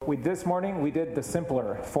This morning we did the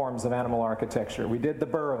simpler forms of animal architecture. We did the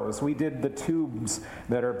burrows, we did the tubes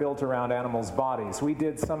that are built around animals' bodies, we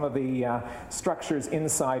did some of the structures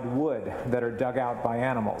inside wood that are dug out by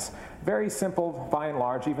animals. Very simple by and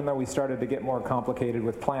large, even though we started to get more complicated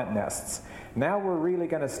with plant nests. Now we're really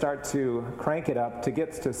going to start to crank it up to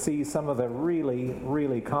get to see some of the really,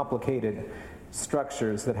 really complicated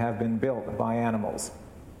structures that have been built by animals.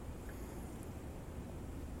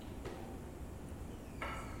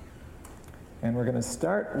 And we're going to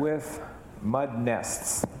start with mud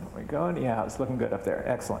nests. Are we going? Yeah, it's looking good up there.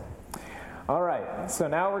 Excellent. All right, so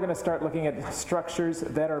now we're going to start looking at structures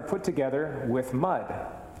that are put together with mud.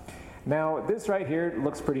 Now, this right here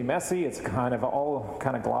looks pretty messy. It's all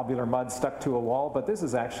globular mud stuck to a wall, but this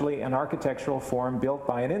is actually an architectural form built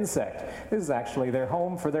by an insect. This is actually their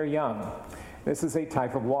home for their young. This is a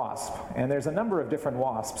type of wasp, and there's a number of different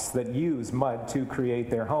wasps that use mud to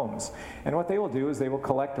create their homes. And what they will do is they will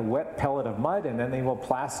collect a wet pellet of mud, and then they will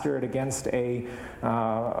plaster it against a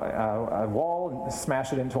wall, and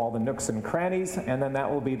smash it into all the nooks and crannies, and then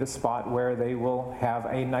that will be the spot where they will have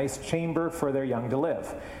a nice chamber for their young to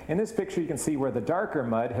live. In this picture you can see where the darker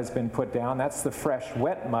mud has been put down. That's the fresh,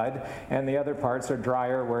 wet mud, and the other parts are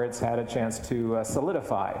drier where it's had a chance to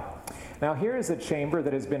solidify. Now here is a chamber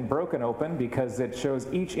that has been broken open because it shows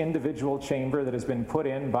each individual chamber that has been put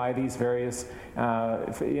in by these various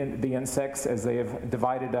the insects as they have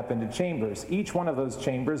divided up into chambers. Each one of those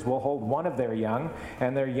chambers will hold one of their young,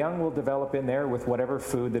 and their young will develop in there with whatever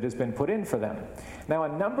food that has been put in for them. Now a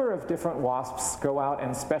number of different wasps go out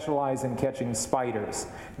and specialize in catching spiders.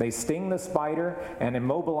 They sting the spider and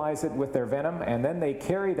immobilize it with their venom, and then they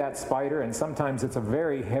carry that spider, and sometimes it's a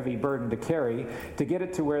very heavy burden to carry, to get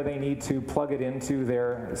it to where they need to plug it into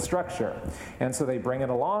their structure. And so they bring it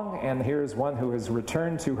along, and here's one who has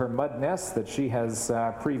returned to her mud nest that she has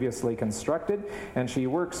previously constructed, and she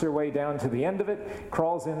works her way down to the end of it,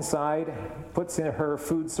 crawls inside, puts in her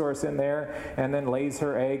food source in there, and then lays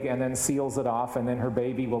her egg and then seals it off, and then her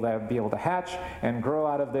baby will be able to hatch and grow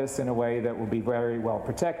out of this in a way that will be very well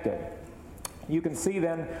protected. You can see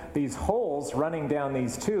then these holes running down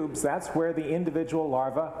these tubes. That's where the individual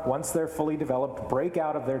larvae, once they're fully developed, break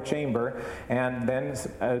out of their chamber and then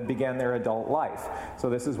begin their adult life. So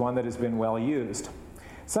this is one that has been well used.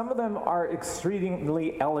 Some of them are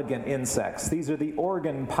extremely elegant insects. These are the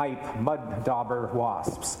organ pipe mud dauber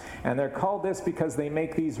wasps. And they're called this because they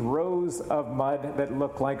make these rows of mud that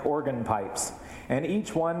look like organ pipes. And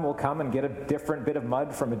each one will come and get a different bit of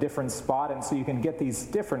mud from a different spot, and so you can get these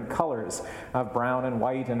different colors of brown and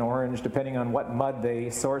white and orange depending on what mud they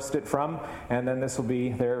sourced it from, and then this will be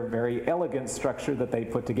their very elegant structure that they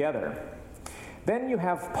put together. Then you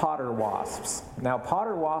have potter wasps. Now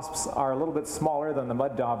potter wasps are a little bit smaller than the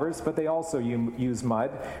mud daubers, but they also use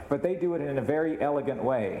mud, but they do it in a very elegant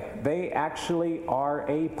way. They actually are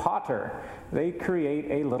a potter. They create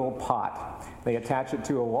a little pot. They attach it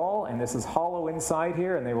to a wall, and this is hollow inside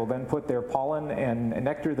here, and they will then put their pollen and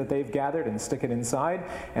nectar that they've gathered and stick it inside,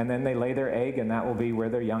 and then they lay their egg, and that will be where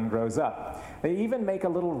their young grows up. They even make a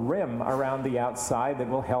little rim around the outside that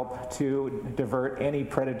will help to divert any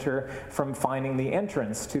predator from finding the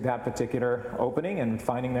entrance to that particular opening and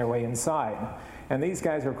finding their way inside. And these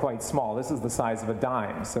guys are quite small. This is the size of a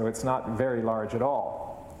dime, so it's not very large at all.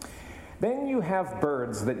 Then you have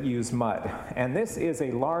birds that use mud, and this is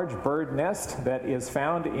a large bird nest that is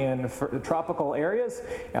found in tropical areas,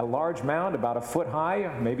 a large mound about 1 foot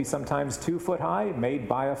high, maybe sometimes 2 foot high, made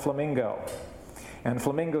by a flamingo. And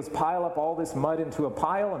flamingos pile up all this mud into a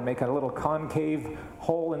pile and make a little concave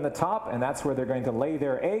hole in the top, and that's where they're going to lay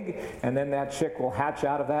their egg, and then that chick will hatch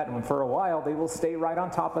out of that, and for a while they will stay right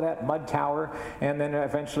on top of that mud tower, and then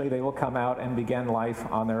eventually they will come out and begin life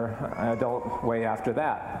on their adult way after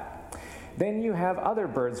that. Then you have other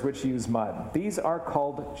birds which use mud. These are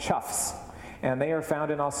called choughs, and they are found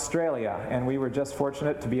in Australia, and we were just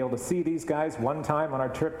fortunate to be able to see these guys one time on our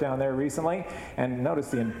trip down there recently, and notice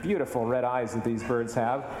the beautiful red eyes that these birds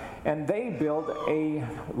have. And they build a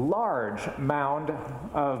large mound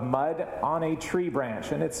of mud on a tree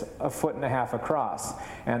branch, and it's 1.5 foot across,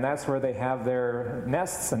 and that's where they have their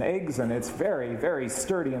nests and eggs, and it's very, very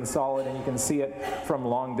sturdy and solid, and you can see it from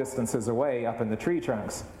long distances away up in the tree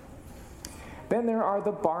trunks. Then there are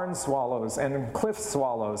the barn swallows and cliff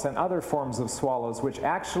swallows and other forms of swallows which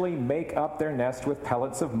actually make up their nest with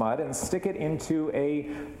pellets of mud and stick it into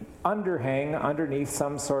a underhang underneath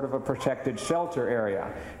some sort of a protected shelter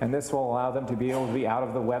area, and this will allow them to be able to be out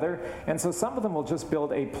of the weather. And so some of them will just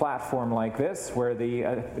build a platform like this where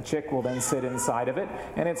the chick will then sit inside of it,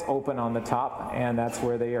 and it's open on the top, and that's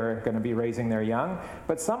where they are going to be raising their young.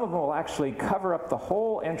 But some of them will actually cover up the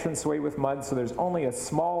whole entranceway with mud, so there's only a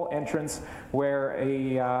small entrance where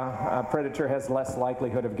a predator has less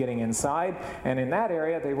likelihood of getting inside, and in that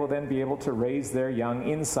area they will then be able to raise their young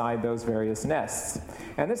inside those various nests.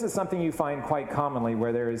 And this is something you find quite commonly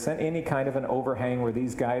where there is any kind of an overhang where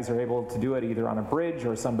these guys are able to do it either on a bridge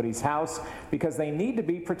or somebody's house, because they need to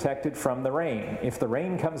be protected from the rain. If the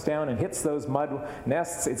rain comes down and hits those mud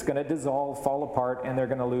nests, it's going to dissolve, fall apart, and they're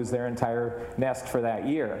going to lose their entire nest for that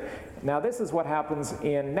year. Now this is what happens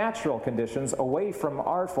in natural conditions away from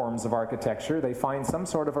our forms of architecture. They find some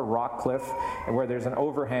sort of a rock cliff where there's an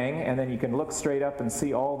overhang, and then you can look straight up and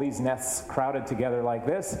see all these nests crowded together like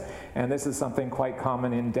this. And this is something quite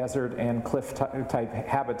common in desert and cliff type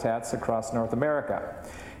habitats across North America.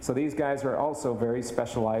 So these guys are also very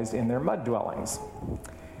specialized in their mud dwellings.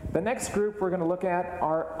 The next group we're going to look at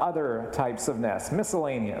are other types of nests,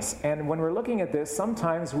 miscellaneous. And when we're looking at this,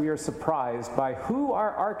 sometimes we are surprised by who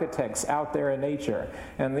are architects out there in nature.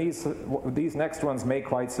 And these next ones may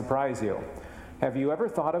quite surprise you. Have you ever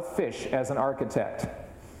thought of fish as an architect?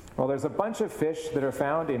 Well, there's a bunch of fish that are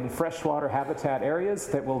found in freshwater habitat areas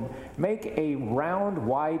that will make a round,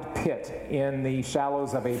 wide pit in the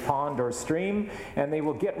shallows of a pond or stream, and they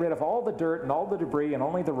will get rid of all the dirt and all the debris, and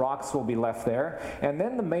only the rocks will be left there. And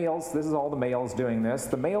then the males, this is all the males doing this,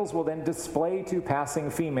 the males will then display to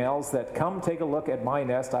passing females that come take a look at my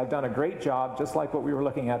nest. I've done a great job, just like what we were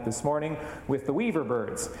looking at this morning with the weaver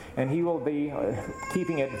birds. And he will be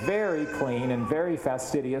keeping it very clean and very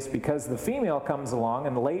fastidious, because the female comes along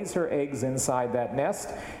and lays her eggs inside that nest,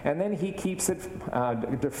 and then he keeps it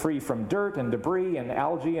free from dirt and debris and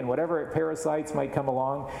algae and whatever parasites might come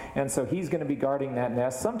along. And so he's going to be guarding that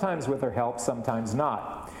nest, sometimes with her help, sometimes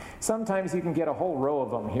not. Sometimes you can get a whole row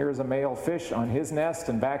of them. Here's a male fish on his nest,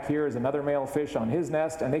 and back here is another male fish on his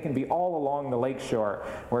nest, and they can be all along the lake shore,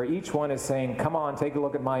 where each one is saying, come on, take a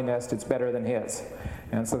look at my nest, it's better than his.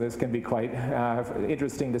 And so this can be quite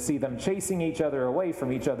interesting to see them chasing each other away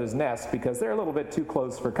from each other's nest, because they're a little bit too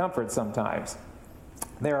close for comfort sometimes.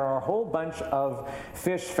 There are a whole bunch of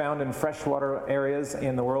fish found in freshwater areas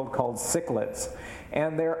in the world called cichlids.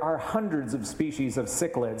 And there are hundreds of species of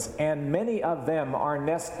cichlids, and many of them are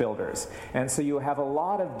nest builders. And so you have a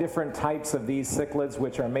lot of different types of these cichlids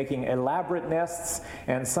which are making elaborate nests,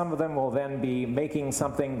 and some of them will then be making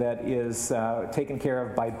something that is taken care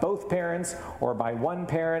of by both parents or by one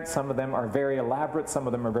parent. Some of them are very elaborate, some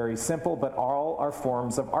of them are very simple, but all are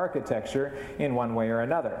forms of architecture in one way or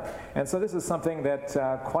another. And so this is something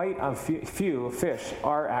that quite a few fish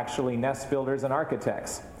are actually nest builders and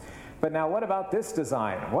architects. But now what about this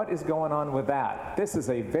design? What is going on with that? This is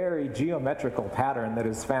a very geometrical pattern that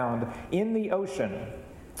is found in the ocean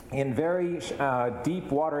in very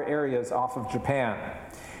deep water areas off of Japan.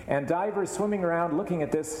 And divers swimming around looking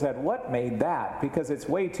at this said, what made that? Because it's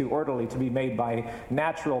way too orderly to be made by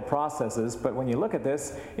natural processes. But when you look at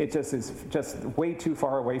this, it just is just way too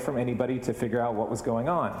far away from anybody to figure out what was going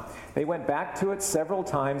on. They went back to it several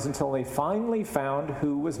times until they finally found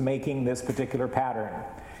who was making this particular pattern.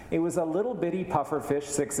 It was a little bitty pufferfish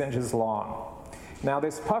 6 inches long. Now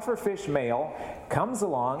this pufferfish male comes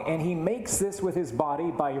along and he makes this with his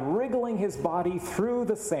body by wriggling his body through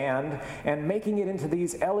the sand and making it into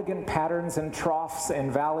these elegant patterns and troughs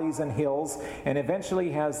and valleys and hills, and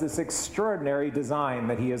eventually has this extraordinary design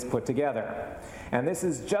that he has put together. And this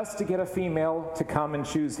is just to get a female to come and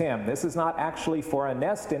choose him. This is not actually for a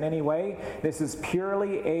nest in any way. This is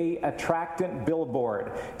purely a attractant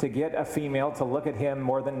billboard to get a female to look at him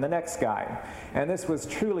more than the next guy. And this was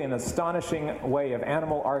truly an astonishing way of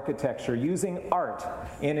animal architecture, using art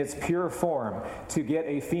in its pure form to get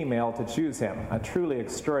a female to choose him. A truly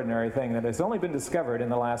extraordinary thing that has only been discovered in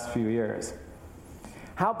the last few years.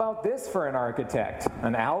 How about this for an architect?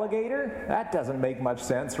 An alligator? That doesn't make much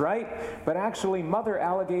sense, right? But actually, mother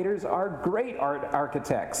alligators are great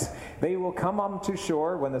architects. They will come onto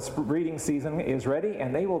shore when the breeding season is ready,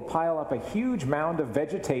 and they will pile up a huge mound of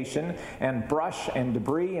vegetation and brush and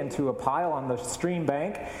debris into a pile on the stream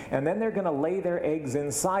bank, and then they're going to lay their eggs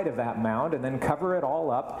inside of that mound and then cover it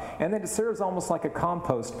all up, and then it serves almost like a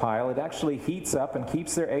compost pile. It actually heats up and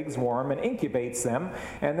keeps their eggs warm and incubates them,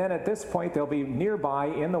 and then at this point they'll be nearby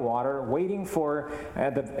in the water waiting for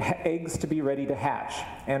the eggs to be ready to hatch.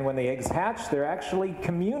 And when the eggs hatch, they're actually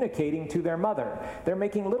communicating to their mother. They're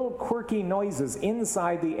making little quirky noises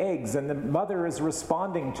inside the eggs, and the mother is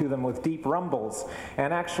responding to them with deep rumbles.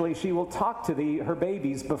 And actually, she will talk to her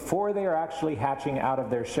babies before they are actually hatching out of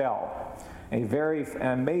their shell. A very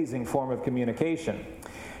amazing form of communication.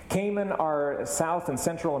 Caiman are South and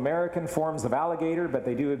Central American forms of alligator, but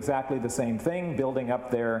they do exactly the same thing, building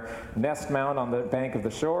up their nest mound on the bank of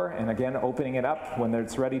the shore, and again opening it up when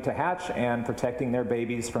it's ready to hatch and protecting their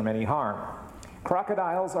babies from any harm.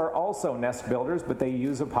 Crocodiles are also nest builders, but they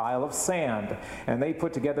use a pile of sand. And they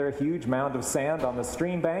put together a huge mound of sand on the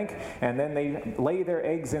stream bank, and then they lay their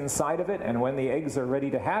eggs inside of it, and when the eggs are ready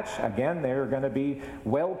to hatch, again, they're going to be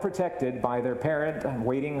well protected by their parent,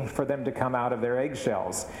 waiting for them to come out of their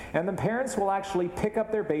eggshells. And the parents will actually pick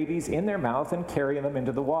up their babies in their mouth and carry them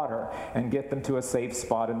into the water, and get them to a safe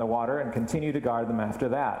spot in the water, and continue to guard them after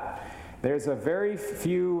that. There's a very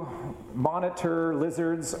few monitor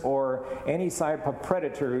lizards or any type of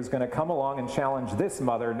predator who's going to come along and challenge this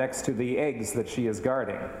mother next to the eggs that she is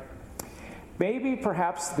guarding. Maybe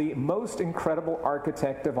perhaps the most incredible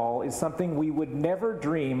architect of all is something we would never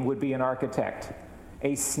dream would be an architect: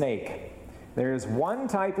 a snake. There is one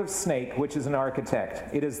type of snake which is an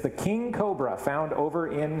architect. It is the king cobra, found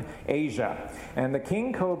over in Asia. And the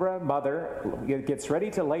king cobra mother gets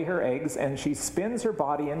ready to lay her eggs, and she spins her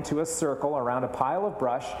body into a circle around a pile of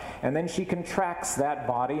brush, and then she contracts that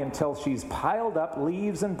body until she's piled up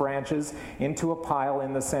leaves and branches into a pile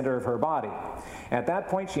in the center of her body. At that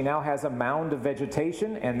point, she now has a mound of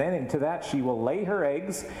vegetation, and then into that she will lay her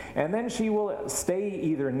eggs, and then she will stay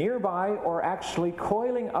either nearby or actually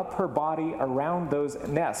coiling up her body around those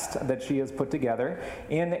nests that she has put together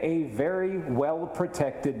in a very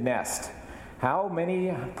well-protected nest. How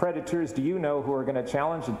many predators do you know who are going to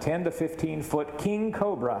challenge a 10 to 15 foot king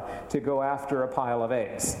cobra to go after a pile of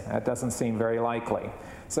eggs? That doesn't seem very likely.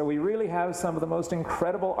 So we really have some of the most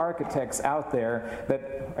incredible architects out there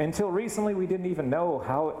that until recently we didn't even know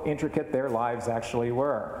how intricate their lives actually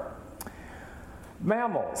were.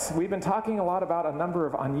 Mammals. We've been talking a lot about a number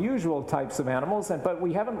of unusual types of animals, but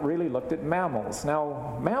we haven't really looked at mammals.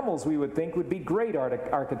 Now, mammals we would think would be great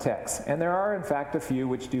architects, and there are in fact a few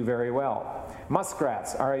which do very well.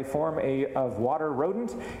 Muskrats are a form of water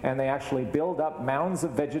rodent, and they actually build up mounds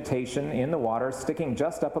of vegetation in the water, sticking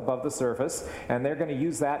just up above the surface, and they're going to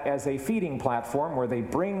use that as a feeding platform where they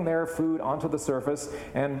bring their food onto the surface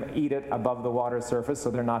and eat it above the water surface,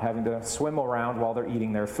 so they're not having to swim around while they're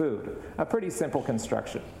eating their food. A pretty simple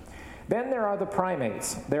construction. Then there are the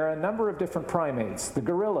primates. There are a number of different primates. The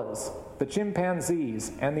gorillas, the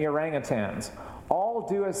chimpanzees, and the orangutans all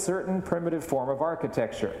do a certain primitive form of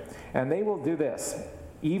architecture. And they will do this.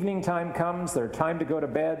 Evening time comes, their time to go to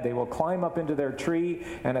bed, they will climb up into their tree,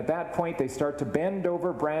 and at that point they start to bend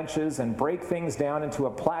over branches and break things down into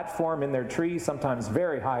a platform in their tree, sometimes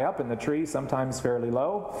very high up in the tree, sometimes fairly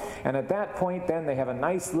low. And at that point then they have a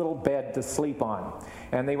nice little bed to sleep on.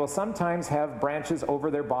 And they will sometimes have branches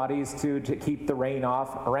over their bodies to keep the rain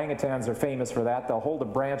off. Orangutans are famous for that. They'll hold a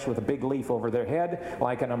branch with a big leaf over their head,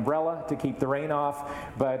 like an umbrella, to keep the rain off.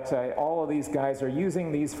 But all of these guys are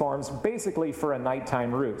using these forms basically for a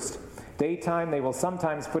nighttime roost. Daytime, they will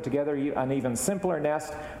sometimes put together an even simpler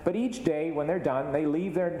nest, but each day when they're done, they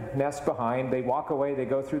leave their nest behind, they walk away, they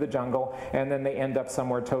go through the jungle, and then they end up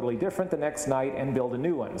somewhere totally different the next night and build a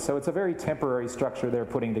new one. So it's a very temporary structure they're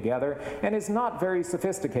putting together, and it's not very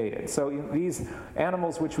sophisticated. So these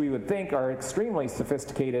animals, which we would think are extremely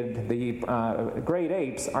sophisticated, the great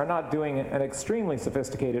apes, are not doing an extremely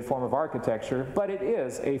sophisticated form of architecture, but it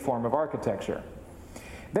is a form of architecture.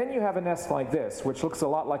 Then you have a nest like this, which looks a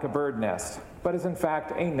lot like a bird nest, but is in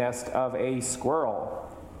fact a nest of a squirrel.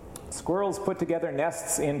 Squirrels put together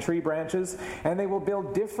nests in tree branches, and they will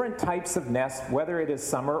build different types of nests, whether it is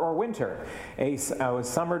summer or winter. A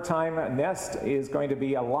summertime nest is going to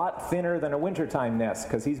be a lot thinner than a wintertime nest,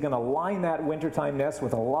 because he's going to line that wintertime nest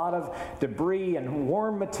with a lot of debris and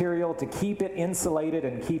warm material to keep it insulated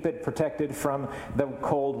and keep it protected from the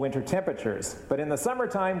cold winter temperatures. But in the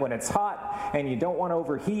summertime, when it's hot and you don't want to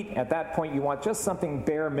overheat, at that point you want just something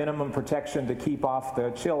bare minimum protection to keep off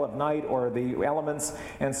the chill of night or the elements,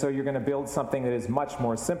 and so you're going to build something that is much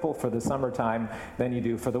more simple for the summertime than you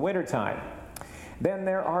do for the wintertime. Then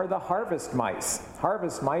there are the harvest mice.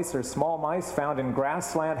 Harvest mice are small mice found in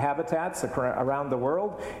grassland habitats around the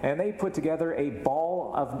world, and they put together a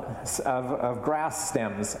ball of grass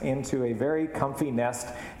stems into a very comfy nest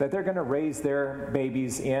that they're going to raise their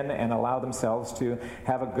babies in and allow themselves to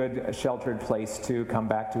have a good sheltered place to come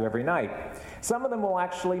back to every night. Some of them will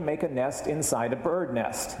actually make a nest inside a bird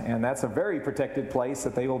nest, and that's a very protected place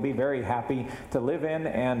that they will be very happy to live in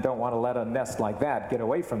and don't want to let a nest like that get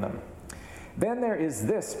away from them. Then there is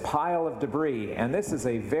this pile of debris, and this is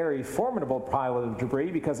a very formidable pile of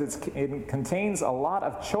debris because it contains a lot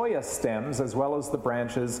of cholla stems as well as the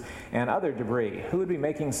branches and other debris. Who would be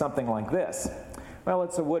making something like this? Well,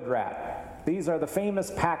 it's a wood rat. These are the famous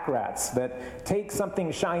pack rats that take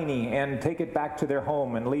something shiny and take it back to their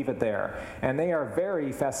home and leave it there. And they are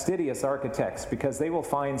very fastidious architects because they will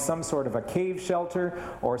find some sort of a cave shelter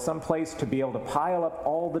or some place to be able to pile up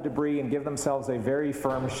all the debris and give themselves a very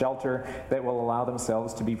firm shelter that will allow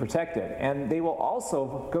themselves to be protected. And they will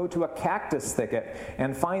also go to a cactus thicket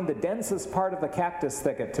and find the densest part of the cactus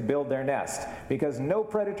thicket to build their nest because no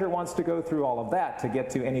predator wants to go through all of that to get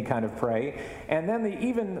to any kind of prey. And then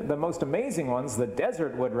even the most amazing ones, the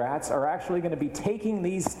desert wood rats, are actually going to be taking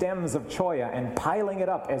these stems of cholla and piling it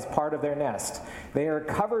up as part of their nest. They are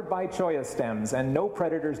covered by cholla stems, and no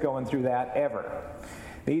predators going through that ever.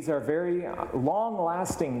 These are very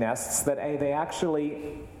long-lasting nests that they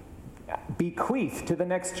actually bequeath to the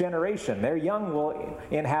next generation. Their young will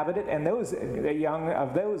inhabit it, and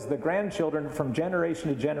the grandchildren from generation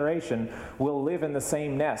to generation will live in the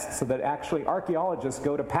same nest, so that actually archaeologists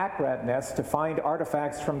go to pack rat nests to find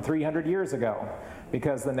artifacts from 300 years ago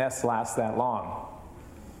because the nests last that long.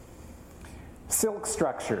 Silk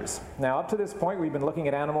structures. Now, up to this point, we've been looking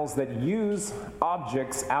at animals that use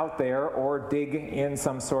objects out there or dig in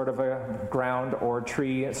some sort of a ground or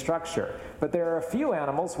tree structure. But there are a few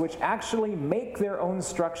animals which actually make their own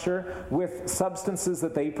structure with substances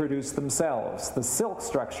that they produce themselves, the silk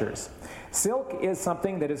structures. Silk is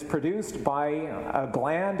something that is produced by a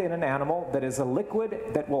gland in an animal that is a liquid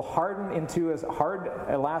that will harden into a hard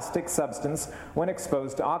elastic substance when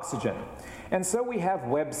exposed to oxygen. And so we have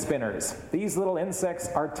web spinners. These little insects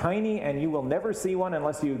are tiny, and you will never see one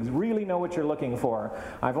unless you really know what you're looking for.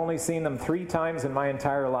 I've only seen them 3 times in my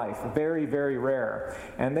entire life. Very, very rare.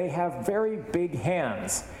 And they have very big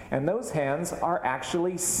hands. And those hands are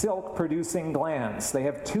actually silk-producing glands. They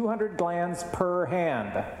have 200 glands per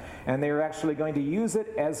hand. And they're actually going to use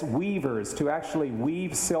it as weavers to actually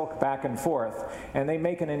weave silk back and forth. And they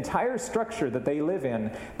make an entire structure that they live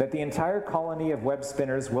in that the entire colony of web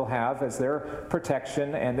spinners will have as their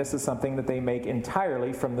protection. And this is something that they make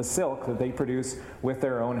entirely from the silk that they produce with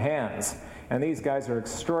their own hands. And these guys are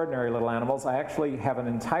extraordinary little animals. I actually have an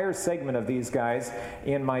entire segment of these guys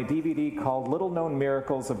in my DVD called Little Known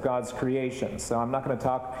Miracles of God's Creation. So I'm not going to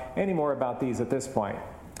talk any more about these at this point.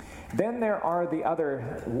 Then there are the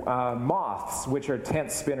other moths, which are tent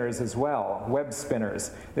spinners as well, web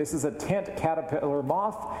spinners. This is a tent caterpillar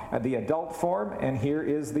moth, the adult form, and here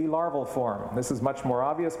is the larval form. This is much more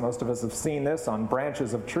obvious. Most of us have seen this on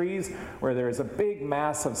branches of trees where there is a big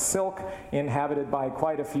mass of silk inhabited by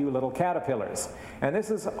quite a few little caterpillars. And this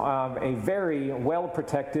is a very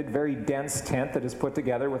well-protected, very dense tent that is put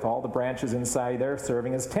together with all the branches inside there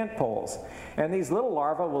serving as tent poles. And these little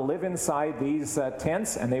larvae will live inside these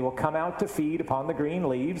tents, and they will come out to feed upon the green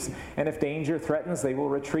leaves, and if danger threatens, they will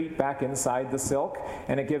retreat back inside the silk,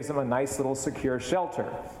 and it gives them a nice little secure shelter.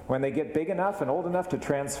 When they get big enough and old enough to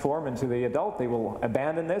transform into the adult, they will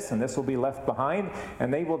abandon this, and this will be left behind,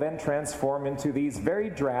 and they will then transform into these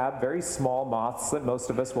very drab, very small moths that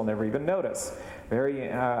most of us will never even notice. Very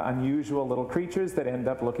unusual little creatures that end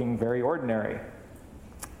up looking very ordinary.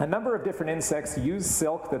 A number of different insects use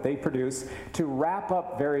silk that they produce to wrap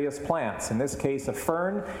up various plants, in this case a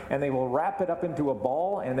fern, and they will wrap it up into a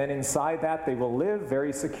ball, and then inside that they will live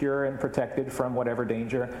very secure and protected from whatever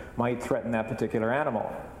danger might threaten that particular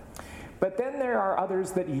animal. But then there are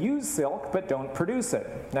others that use silk but don't produce it.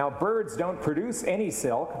 Now, birds don't produce any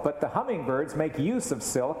silk, but the hummingbirds make use of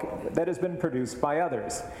silk that has been produced by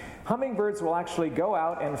others. Hummingbirds will actually go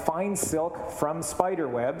out and find silk from spider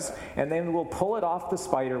webs, and then will pull it off the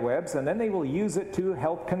spider webs, and then they will use it to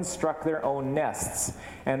help construct their own nests.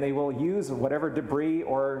 And they will use whatever debris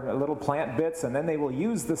or little plant bits, and then they will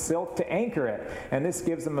use the silk to anchor it. And this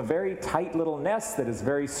gives them a very tight little nest that is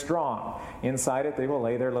very strong. Inside it, they will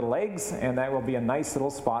lay their little eggs, and that will be a nice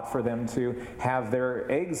little spot for them to have their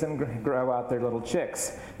eggs and grow out their little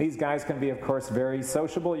chicks. These guys can be, of course, very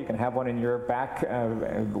sociable. You can have one in your back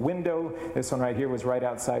window. This one right here was right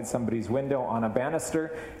outside somebody's window on a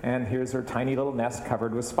banister, and here's her tiny little nest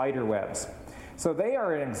covered with spider webs. So they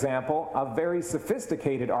are an example of very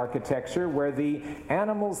sophisticated architecture where the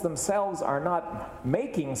animals themselves are not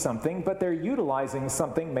making something, but they're utilizing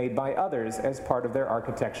something made by others as part of their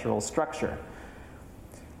architectural structure.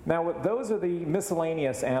 Now, those are the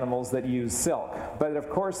miscellaneous animals that use silk. But of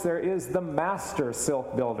course, there is the master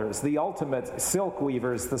silk builders, the ultimate silk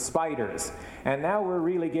weavers, the spiders. And now we're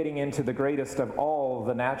really getting into the greatest of all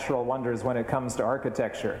the natural wonders when it comes to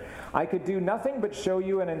architecture. I could do nothing but show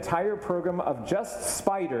you an entire program of just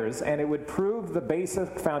spiders, and it would prove the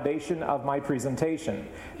basic foundation of my presentation.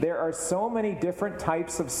 There are so many different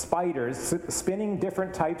types of spiders spinning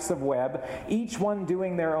different types of web, each one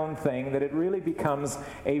doing their own thing, that it really becomes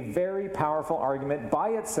a very powerful argument by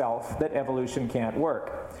itself that evolution can't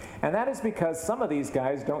work. And that is because some of these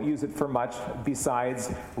guys don't use it for much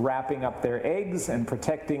besides wrapping up their eggs and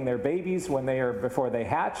protecting their babies before they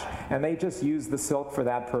hatch, and they just use the silk for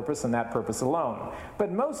that purpose and that purpose alone.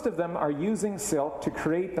 But most of them are using silk to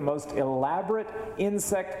create the most elaborate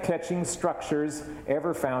insect-catching structures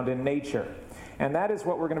ever found in nature. And that is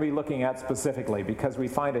what we're going to be looking at specifically, because we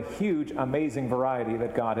find a huge, amazing variety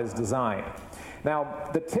that God has designed. Now,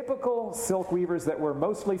 the typical silk weavers that we're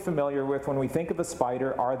mostly familiar with when we think of a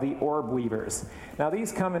spider are the orb weavers. Now,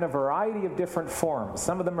 these come in a variety of different forms.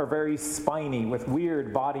 Some of them are very spiny with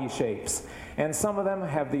weird body shapes. And some of them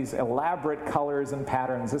have these elaborate colors and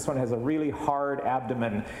patterns. This one has a really hard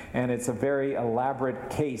abdomen, and it's a very elaborate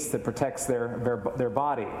case that protects their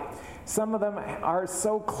body. Some of them are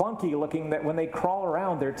so clunky looking that when they crawl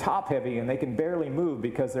around, they're top heavy and they can barely move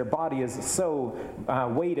because their body is so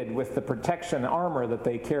weighted with the protection armor that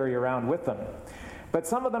they carry around with them. But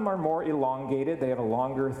some of them are more elongated. They have a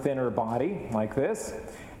longer, thinner body, like this.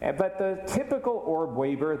 But the typical orb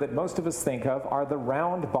weaver that most of us think of are the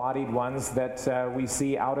round-bodied ones that we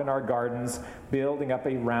see out in our gardens building up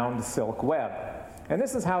a round silk web. And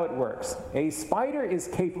this is how it works. A spider is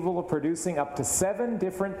capable of producing up to 7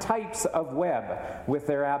 different types of web with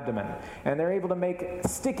their abdomen. And they're able to make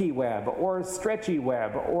sticky web, or stretchy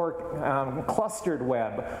web, or clustered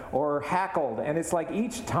web, or hackled. And it's like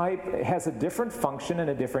each type has a different function and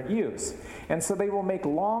a different use. And so they will make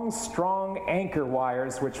long, strong anchor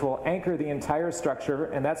wires which will anchor the entire structure,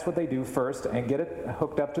 and that's what they do first, and get it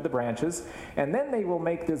hooked up to the branches. And then they will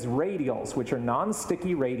make these radials, which are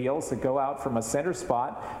non-sticky radials that go out from a center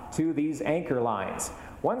spot to these anchor lines.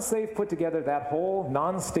 Once they've put together that whole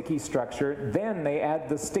non-sticky structure, then they add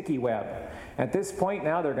the sticky web. At this point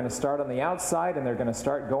now, they're going to start on the outside, and they're going to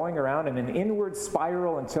start going around in an inward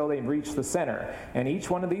spiral until they reach the center. And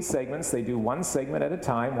each one of these segments, they do one segment at a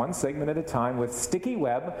time with sticky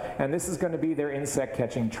web, and this is going to be their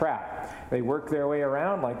insect-catching trap. They work their way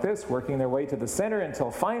around like this, working their way to the center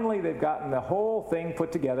until finally they've gotten the whole thing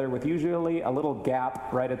put together with usually a little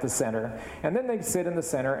gap right at the center. And then they sit in the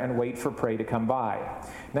center and wait for prey to come by.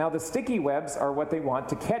 Now, the sticky webs are what they want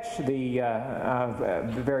to catch the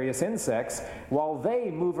various insects, while they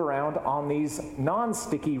move around on these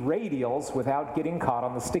non-sticky radials without getting caught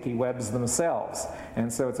on the sticky webs themselves.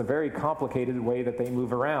 And so it's a very complicated way that they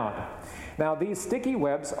move around. Now, these sticky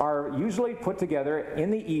webs are usually put together in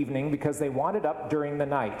the evening because they want it up during the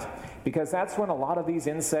night, because that's when a lot of these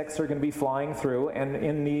insects are going to be flying through, and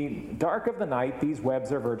in the dark of the night, these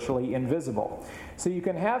webs are virtually invisible. So you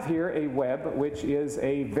can have here a web which is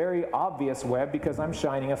a very obvious web because I'm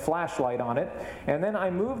shining a flashlight on it, and then I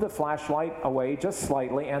move the flashlight away just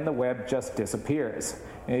slightly and the web just disappears.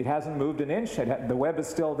 It hasn't moved an inch, the web is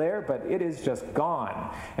still there, but it is just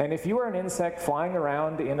gone. And if you are an insect flying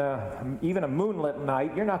around in even a moonlit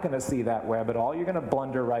night, you're not going to see that web at all. You're going to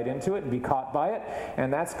blunder right into it and be caught by it,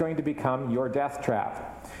 and that's going to become your death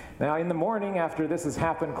trap. Now, in the morning, after this has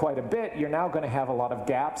happened quite a bit, you're now going to have a lot of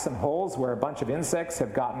gaps and holes where a bunch of insects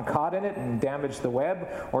have gotten caught in it and damaged the web,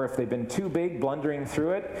 or if they've been too big blundering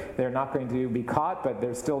through it, they're not going to be caught, but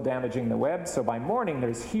they're still damaging the web. So by morning,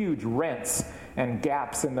 there's huge rents and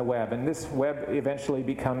gaps in the web, and this web eventually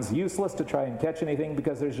becomes useless to try and catch anything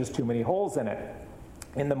because there's just too many holes in it.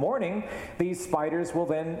 In the morning, these spiders will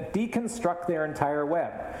then deconstruct their entire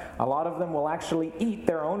web. A lot of them will actually eat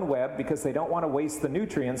their own web because they don't want to waste the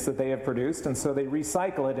nutrients that they have produced, and so they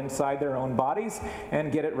recycle it inside their own bodies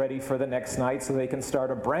and get it ready for the next night so they can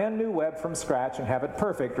start a brand new web from scratch and have it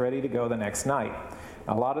perfect, ready to go the next night.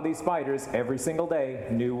 A lot of these spiders, every single day,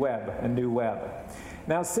 new web, a new web.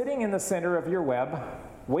 Now, sitting in the center of your web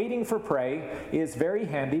Waiting for prey is very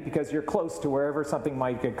handy because you're close to wherever something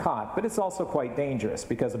might get caught, but it's also quite dangerous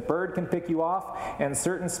because a bird can pick you off, and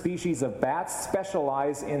certain species of bats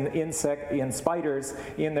specialize in spiders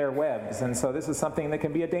in their webs, and so this is something that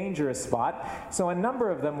can be a dangerous spot. So a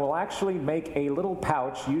number of them will actually make a little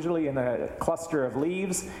pouch, usually in a cluster of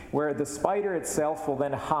leaves, where the spider itself will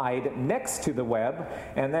then hide next to the web,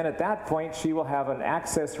 and then at that point she will have an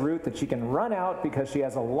access route that she can run out because she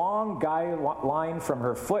has a long guide line from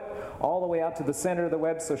her foot all the way out to the center of the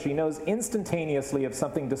web, so she knows instantaneously if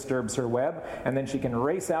something disturbs her web, and then she can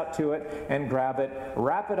race out to it and grab it,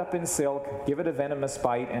 wrap it up in silk, give it a venomous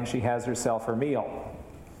bite, and she has herself her meal.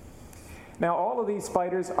 Now, all of these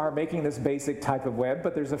spiders are making this basic type of web,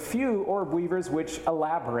 but there's a few orb weavers which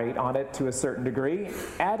elaborate on it to a certain degree,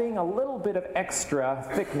 adding a little bit of extra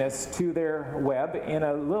thickness to their web in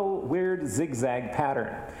a little weird zigzag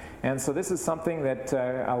pattern. And so this is something that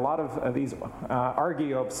a lot of these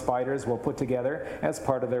Argiope spiders will put together as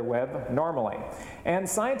part of their web normally. And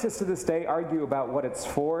scientists to this day argue about what it's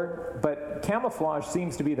for, but camouflage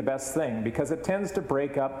seems to be the best thing because it tends to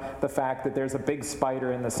break up the fact that there's a big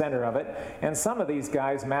spider in the center of it. And some of these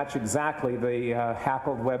guys match exactly the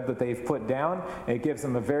hackled web that they've put down. It gives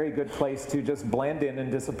them a very good place to just blend in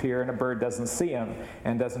and disappear, and a bird doesn't see them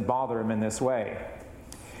and doesn't bother them in this way.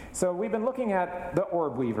 So we've been looking at the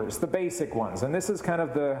orb weavers, the basic ones, and this is kind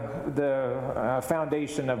of the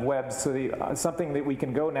foundation of webs, so something that we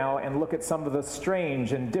can go now and look at some of the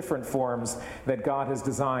strange and different forms that God has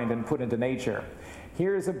designed and put into nature.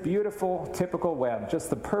 Here's a beautiful, typical web, just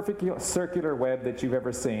the perfect circular web that you've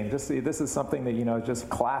ever seen. Just see, this is something that, just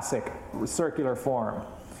classic circular form.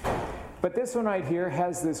 But this one right here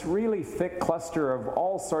has this really thick cluster of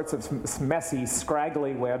all sorts of messy,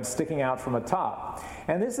 scraggly webs sticking out from the top.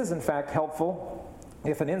 And this is in fact helpful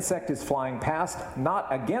if an insect is flying past, not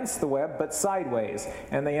against the web, but sideways.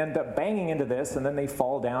 And they end up banging into this, and then they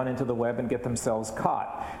fall down into the web and get themselves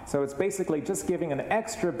caught. So it's basically just giving an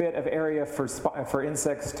extra bit of area for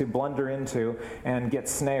insects to blunder into and get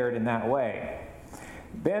snared in that way.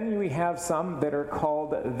 Then we have some that are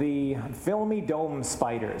called the filmy dome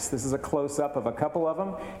spiders. This is a close-up of a couple of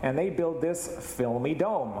them, and they build this filmy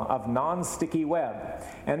dome of non-sticky web.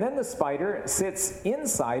 And then the spider sits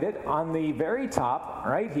inside it on the very top,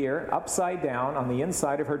 right here, upside down on the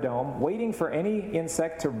inside of her dome, waiting for any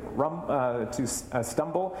insect to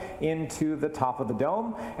stumble into the top of the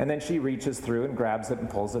dome, and then she reaches through and grabs it and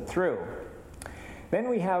pulls it through. Then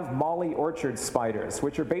we have molly orchard spiders,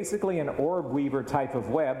 which are basically an orb weaver type of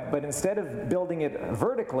web, but instead of building it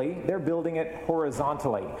vertically, they're building it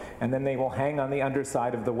horizontally. And then they will hang on the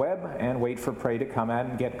underside of the web and wait for prey to come out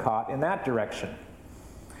and get caught in that direction.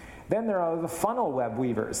 Then there are the funnel web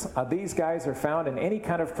weavers. These guys are found in any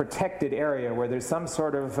kind of protected area where there's some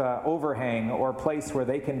sort of overhang or place where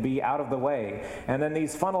they can be out of the way. And then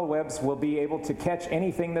these funnel webs will be able to catch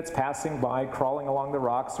anything that's passing by, crawling along the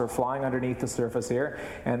rocks or flying underneath the surface here.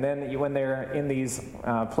 And then when they're in these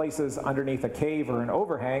places underneath a cave or an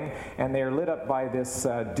overhang and they're lit up by this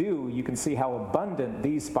dew, you can see how abundant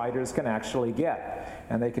these spiders can actually get.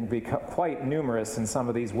 And they can be quite numerous in some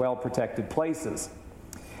of these well-protected places.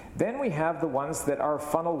 Then we have the ones that are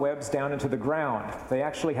funnel webs down into the ground. They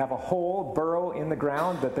actually have a hole, burrow in the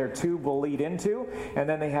ground that their tube will lead into, and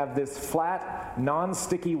then they have this flat,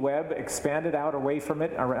 non-sticky web expanded out away from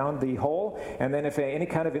it around the hole, and then if any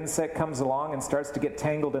kind of insect comes along and starts to get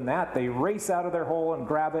tangled in that, they race out of their hole and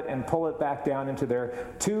grab it and pull it back down into their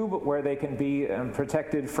tube where they can be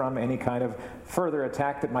protected from any kind of further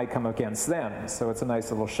attack that might come against them. So it's a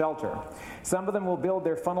nice little shelter. Some of them will build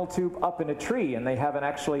their funnel tube up in a tree, and they have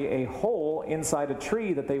actually a hole inside a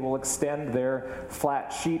tree that they will extend their flat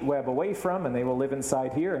sheet web away from, and they will live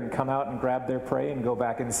inside here and come out and grab their prey and go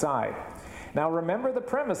back inside. Now remember the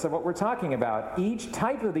premise of what we're talking about. Each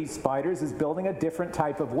type of these spiders is building a different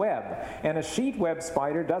type of web. And a sheet web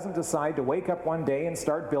spider doesn't decide to wake up one day and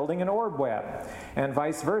start building an orb web. And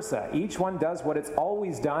vice versa. Each one does what it's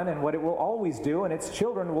always done and what it will always do, and its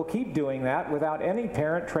children will keep doing that without any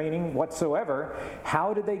parent training whatsoever.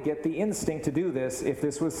 How did they get the instinct to do this if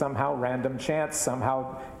this was somehow random chance,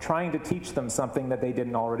 somehow trying to teach them something that they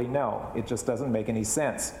didn't already know? It just doesn't make any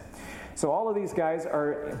sense. So all of these guys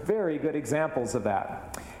are very good examples of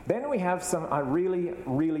that. Then we have some really,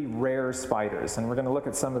 really rare spiders, and we're going to look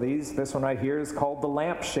at some of these. This one right here is called the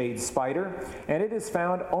lampshade spider, and it is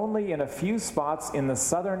found only in a few spots in the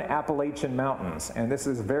southern Appalachian Mountains, and this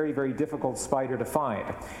is a very, very difficult spider to find.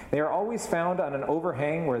 They are always found on an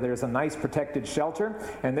overhang where there's a nice protected shelter,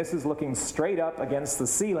 and this is looking straight up against the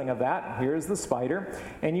ceiling of that. Here's the spider,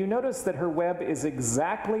 and you notice that her web is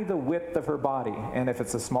exactly the width of her body, and if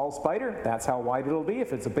it's a small spider, that's how wide it'll be.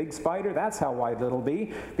 If it's a big spider, that's how wide it'll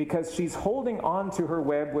be, because she's holding on to her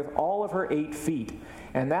web with all of her 8 feet.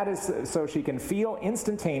 And that is so she can feel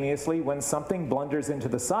instantaneously when something blunders into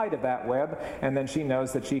the side of that web, and then she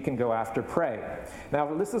knows that she can go after prey.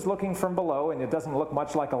 Now, this is looking from below, and it doesn't look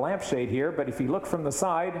much like a lampshade here, but if you look from the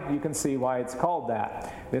side, you can see why it's called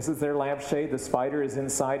that. This is their lampshade. The spider is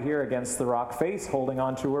inside here against the rock face, holding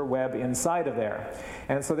onto her web inside of there.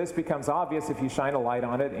 And so this becomes obvious if you shine a light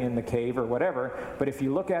on it in the cave or whatever, but if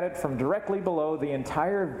you look at it from directly below, the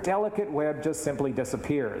entire delicate web just simply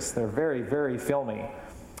disappears. They're very, very filmy.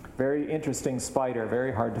 Very interesting spider,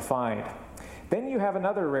 very hard to find. Then you have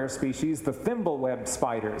another rare species, the thimbleweb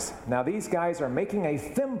spiders. Now these guys are making a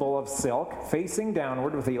thimble of silk facing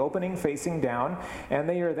downward with the opening facing down, and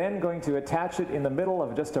they are then going to attach it in the middle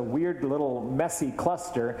of just a weird little messy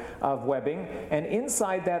cluster of webbing, and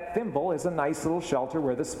inside that thimble is a nice little shelter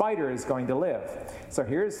where the spider is going to live. So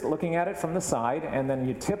here's looking at it from the side, and then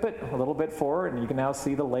you tip it a little bit forward, and you can now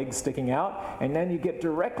see the legs sticking out, and then you get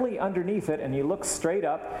directly underneath it, and you look straight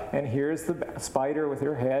up, and here's the spider with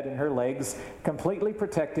her head and her legs completely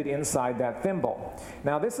protected inside that thimble.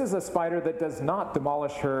 Now this is a spider that does not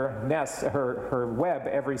demolish her nest, her web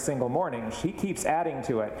every single morning. She keeps adding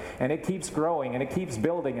to it, and it keeps growing, and it keeps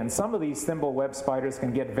building, and some of these thimble web spiders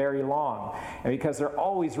can get very long, and because they're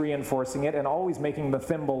always reinforcing it and always making the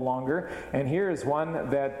thimble longer. And here is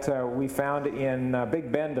one that we found in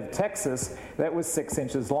Big Bend of Texas that was 6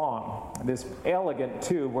 inches long. This elegant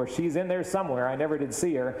tube where she's in there somewhere, I never did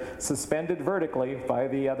see her, suspended vertically by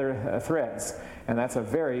the other threads. And that's a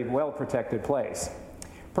very well-protected place.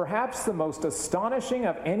 Perhaps the most astonishing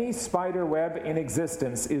of any spider web in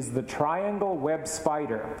existence is the triangle web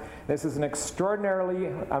spider. This is an extraordinarily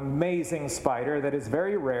amazing spider that is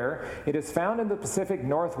very rare. It is found in the Pacific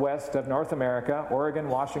Northwest of North America, Oregon,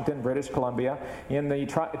 Washington, British Columbia, in the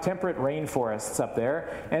temperate rainforests up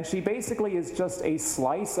there. And she basically is just a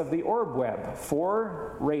slice of the orb web.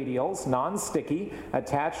 4 radials, non-sticky,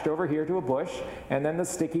 attached over here to a bush, and then the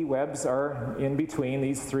sticky webs are in between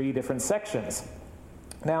these 3 different sections.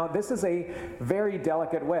 Now, this is a very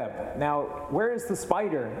delicate web. Now, where is the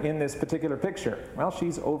spider in this particular picture? Well,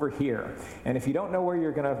 she's over here. And if you don't know where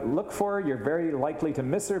you're going to look for her, you're very likely to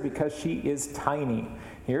miss her because she is tiny.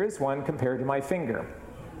 Here is one compared to my finger.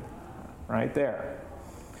 Right there.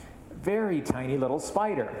 Very tiny little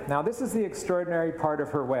spider. Now this is the extraordinary part of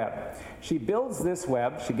her web. She builds this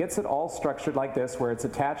web, she gets it all structured like this where it's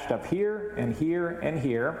attached up here and here and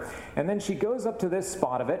here, and then she goes up to this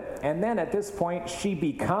spot of it, and then at this point she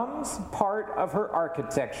becomes part of her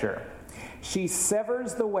architecture. She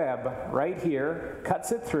severs the web right here,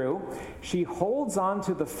 cuts it through. She holds on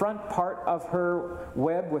to the front part of her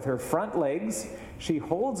web with her front legs. She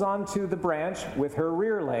holds on to the branch with her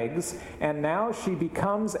rear legs, and now she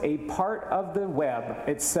becomes a part of the web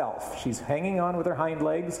itself. She's hanging on with her hind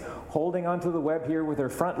legs, holding onto the web here with her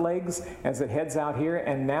front legs as it heads out here,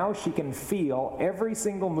 and now she can feel every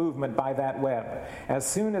single movement by that web. As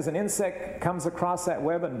soon as an insect comes across that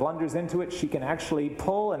web and blunders into it, she can actually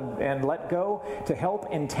pull and let go to help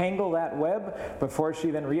entangle that web before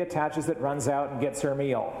she then reattaches it, runs out, and gets her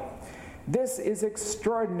meal. This is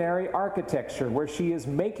extraordinary architecture where she is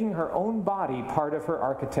making her own body part of her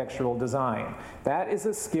architectural design. That is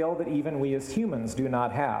a skill that even we as humans do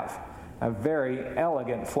not have. A very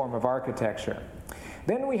elegant form of architecture.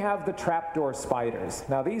 Then we have the trapdoor spiders.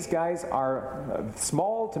 Now these guys are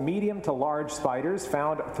small to medium to large spiders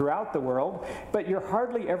found throughout the world, but you're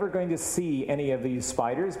hardly ever going to see any of these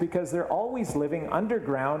spiders because they're always living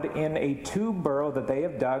underground in a tube burrow that they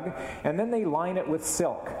have dug, and then they line it with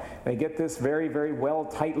silk. They get this very, very well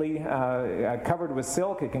tightly covered with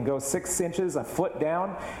silk. It can go 6 inches, a foot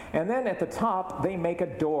down, and then at the top they make a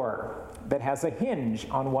door that has a hinge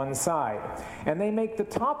on one side. And they make the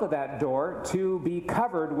top of that door to be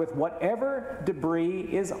covered with whatever debris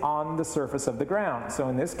is on the surface of the ground. So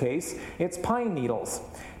in this case, it's pine needles.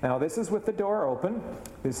 Now this is with the door open,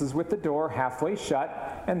 this is with the door halfway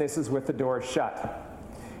shut, and this is with the door shut.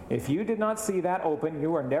 If you did not see that open,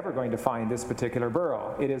 you are never going to find this particular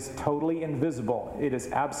burrow. It is totally invisible. It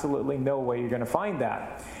is absolutely no way you're going to find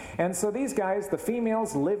that. And so these guys, the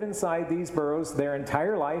females, live inside these burrows their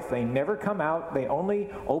entire life. They never come out. They only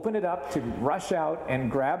open it up to rush out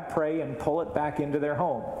and grab prey and pull it back into their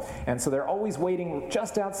home. And so they're always waiting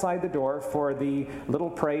just outside the door for the little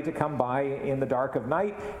prey to come by in the dark of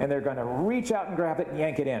night, and they're going to reach out and grab it and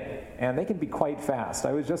yank it in. And they can be quite fast.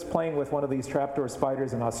 I was just playing with one of these trapdoor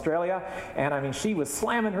spiders in Australia, and I mean, she was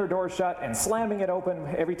slamming her door shut and slamming it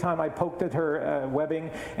open every time I poked at her webbing,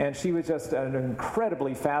 and she was just an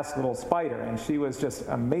incredibly fast little spider, and she was just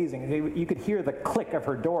amazing. You could hear the click of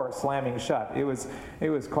her door slamming shut. It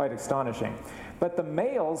was quite astonishing. But the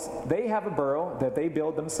males, they have a burrow that they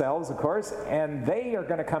build themselves, of course, and they are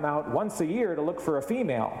going to come out once a year to look for a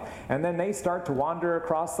female. And then they start to wander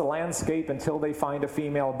across the landscape until they find a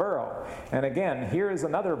female burrow. And again, here is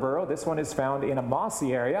another burrow. This one is found in a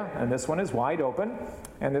mossy area, and this one is wide open,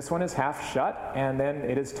 and this one is half shut, and then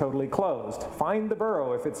it is totally closed. Find the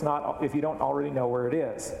burrow if you don't already know where it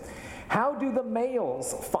is. How do the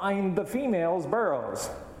males find the females' burrows?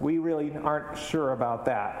 We really aren't sure about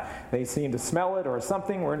that. They seem to smell it or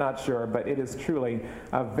something, we're not sure, but it is truly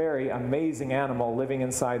a very amazing animal living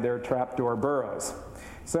inside their trapdoor burrows.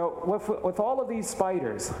 So with all of these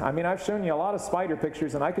spiders, I mean, I've shown you a lot of spider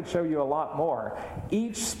pictures, and I could show you a lot more.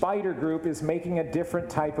 Each spider group is making a different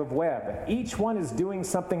type of web. Each one is doing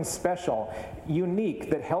something special,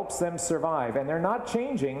 unique, that helps them survive. And they're not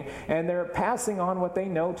changing, and they're passing on what they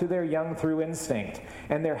know to their young through instinct.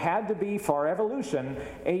 And there had to be, for evolution,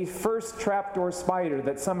 a first trapdoor spider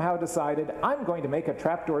that somehow decided, I'm going to make a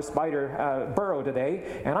trapdoor spider burrow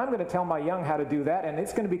today, and I'm going to tell my young how to do that, and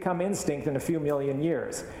it's going to become instinct in a few million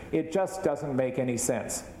years. It just doesn't make any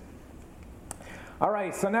sense. All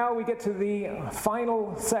right, so now we get to the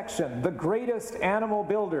final section, the greatest animal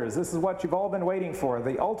builders. This is what you've all been waiting for,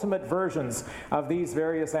 the ultimate versions of these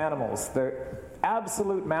various animals, the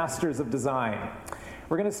absolute masters of design.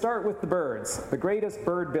 We're going to start with the birds. The greatest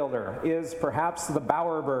bird builder is perhaps the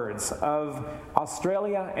bowerbirds of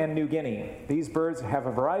Australia and New Guinea. These birds have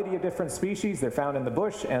a variety of different species. They're found in the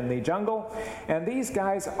bush and the jungle. And these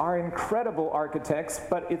guys are incredible architects,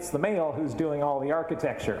 but it's the male who's doing all the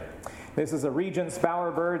architecture. This is a Regent's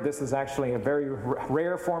bowerbird. This is actually a very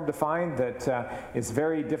rare form to find that is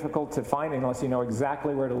very difficult to find unless you know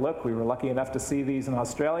exactly where to look. We were lucky enough to see these in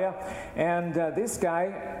Australia. And this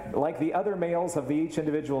guy, like the other males of each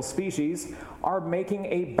individual species, are making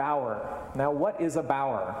a bower. Now, what is a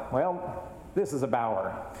bower? Well, this is a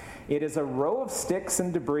bower. It is a row of sticks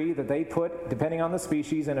and debris that they put, depending on the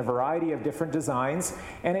species, in a variety of different designs,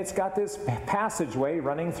 and it's got this passageway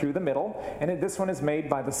running through the middle, and this one is made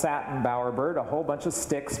by the satin bowerbird, a whole bunch of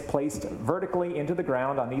sticks placed vertically into the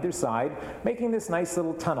ground on either side, making this nice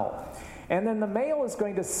little tunnel. And then the male is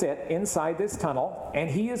going to sit inside this tunnel, and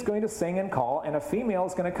he is going to sing and call, and a female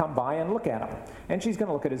is going to come by and look at him. And she's going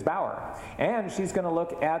to look at his bower. And she's going to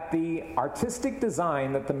look at the artistic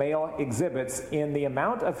design that the male exhibits in the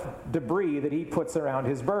amount of debris that he puts around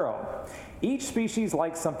his burrow. Each species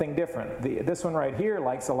likes something different. This one right here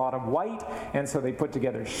likes a lot of white, and so they put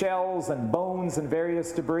together shells and bones and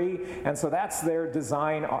various debris, and so that's their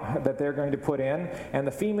design that they're going to put in. And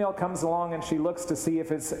the female comes along and she looks to see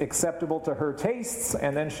if it's acceptable to her tastes,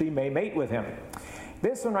 and then she may mate with him.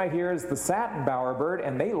 This one right here is the satin bowerbird,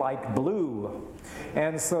 and they like blue.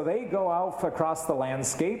 And so they go out across the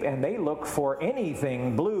landscape and they look for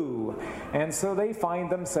anything blue. And so they find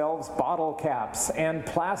themselves bottle caps and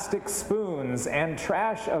plastic spoons and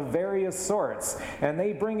trash of various sorts. And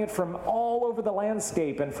they bring it from all over the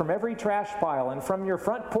landscape and from every trash pile and from your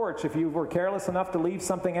front porch if you were careless enough to leave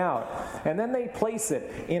something out. And then they place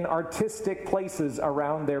it in artistic places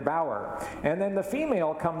around their bower. And then the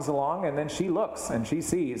female comes along and then she looks and she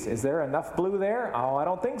sees, is there enough blue there? Oh, I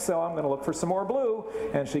don't think so. I'm going to look for some more blue.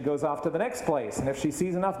 And she goes off to the next place. And if she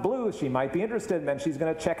sees enough blue, she might be interested. And then she's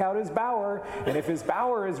going to check out his bower. And if his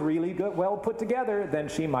bower is really good, well put together, then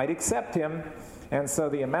she might accept him. And so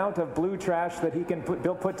the amount of blue trash that he can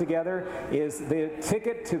put together is the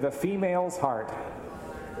ticket to the female's heart.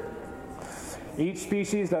 Each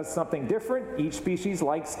species does something different. Each species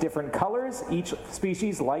likes different colors. Each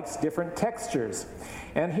species likes different textures.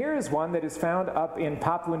 And here is one that is found up in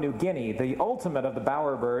Papua New Guinea, the ultimate of the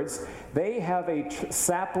bowerbirds. They have a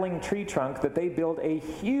sapling tree trunk that they build a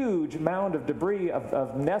huge mound of debris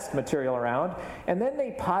of nest material around, and then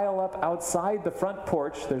they pile up outside the front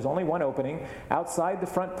porch. There's only one opening. Outside the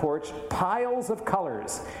front porch, piles of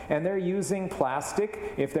colors. And they're using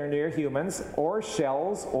plastic, if they're near humans, or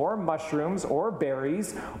shells, or mushrooms, or or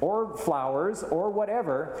berries or flowers or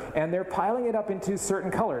whatever, and they're piling it up into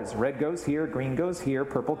certain colors. Red goes here, green goes here,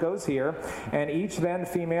 purple goes here, and each then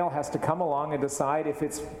female has to come along and decide if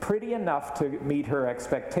it's pretty enough to meet her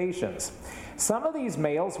expectations. Some of these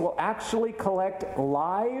males will actually collect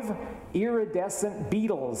live iridescent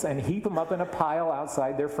beetles and heap them up in a pile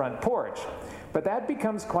outside their front porch. But that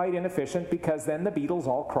becomes quite inefficient because then the beetles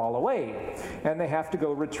all crawl away, and they have to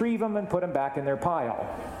go retrieve them and put them back in their pile.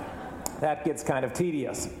 That gets kind of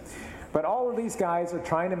tedious. But all of these guys are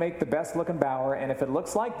trying to make the best looking bower, and if it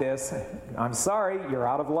looks like this, I'm sorry, you're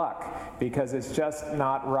out of luck, because it's just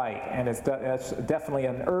not right. And it's definitely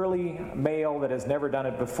an early male that has never done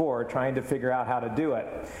it before trying to figure out how to do it.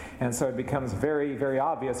 And so it becomes very, very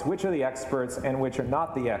obvious which are the experts and which are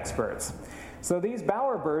not the experts. So these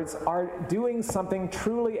bowerbirds are doing something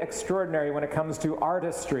truly extraordinary when it comes to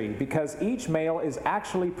artistry, because each male is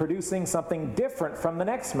actually producing something different from the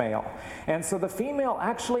next male. And so the female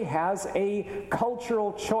actually has a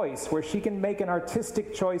cultural choice where she can make an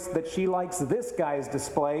artistic choice that she likes this guy's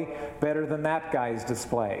display better than that guy's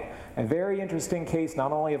display. A very interesting case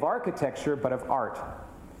not only of architecture but of art.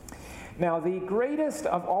 Now, the greatest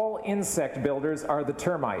of all insect builders are the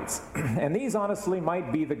termites, and these honestly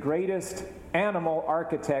might be the greatest animal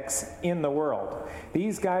architects in the world.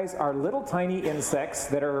 These guys are little tiny insects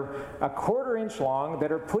that are a 1/4 inch long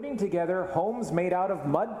that are putting together homes made out of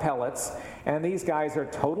mud pellets, and these guys are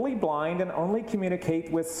totally blind and only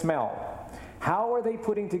communicate with smell. How are they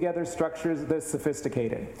putting together structures this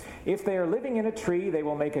sophisticated? If they are living in a tree, they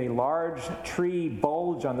will make a large tree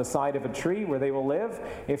bulge on the side of a tree where they will live.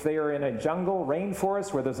 If they are in a jungle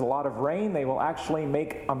rainforest where there's a lot of rain, they will actually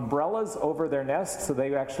make umbrellas over their nests so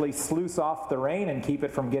they actually sluice off the rain and keep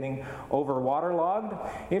it from getting over waterlogged.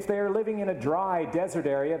 If they are living in a dry desert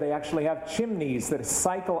area, they actually have chimneys that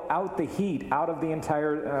cycle out the heat out of the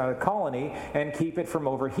entire colony and keep it from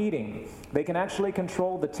overheating. They can actually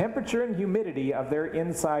control the temperature and humidity of their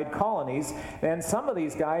inside colonies, and some of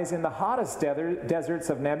these guys in the hottest deserts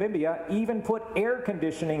of Namibia even put air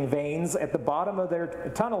conditioning vanes at the bottom of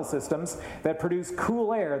their tunnel systems that produce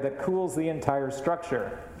cool air that cools the entire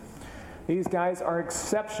structure. These guys are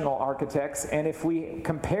exceptional architects, and if we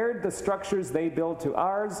compared the structures they build to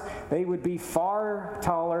ours, they would be far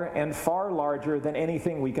taller and far larger than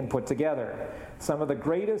anything we can put together. Some of the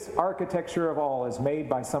greatest architecture of all is made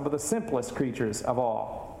by some of the simplest creatures of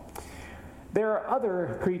all. There are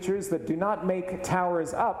other creatures that do not make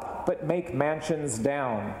towers up, but make mansions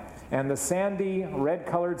down. And the sandy,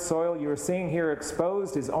 red-colored soil you are seeing here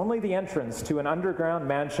exposed is only the entrance to an underground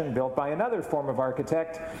mansion built by another form of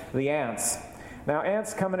architect, the ants. Now,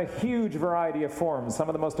 ants come in a huge variety of forms. Some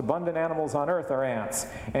of the most abundant animals on Earth are ants,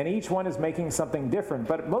 and each one is making something different,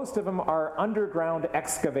 but most of them are underground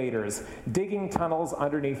excavators, digging tunnels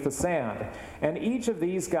underneath the sand. And each of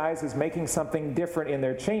these guys is making something different in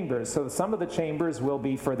their chambers. So some of the chambers will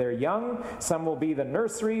be for their young, some will be the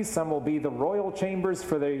nurseries, some will be the royal chambers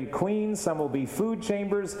for the queen, some will be food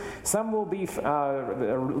chambers, some will be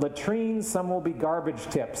latrines, some will be garbage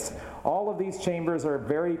tips. All of these chambers are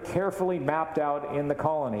very carefully mapped out in the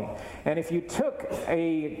colony. And if you took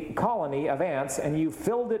a colony of ants and you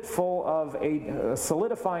filled it full of a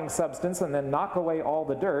solidifying substance and then knock away all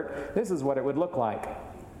the dirt, this is what it would look like.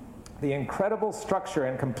 The incredible structure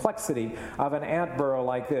and complexity of an ant burrow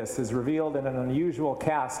like this is revealed in an unusual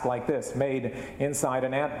cast like this, made inside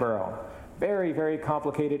an ant burrow. Very, very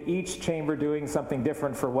complicated, each chamber doing something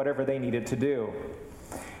different for whatever they needed to do.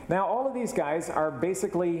 Now, all of these guys are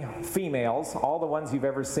basically females. All the ones you've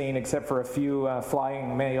ever seen, except for a few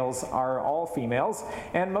flying males, are all females.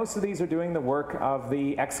 And most of these are doing the work of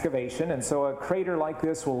the excavation. And so a crater like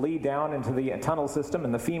this will lead down into the tunnel system,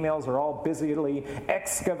 and the females are all busily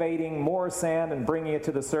excavating more sand and bringing it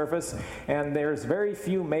to the surface. And there's very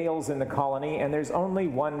few males in the colony, and there's only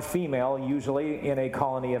one female, usually, in a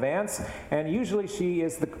colony of ants. And usually she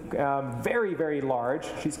is the very, very large.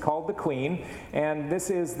 She's called the queen. And this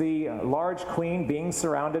is the large queen being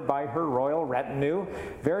surrounded by her royal retinue.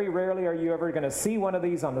 Very rarely are you ever going to see one of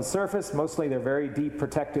these on the surface. Mostly they're very deep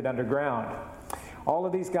protected underground. All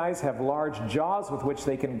of these guys have large jaws with which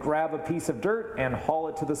they can grab a piece of dirt and haul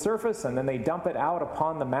it to the surface, and then they dump it out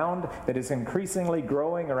upon the mound that is increasingly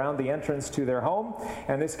growing around the entrance to their home.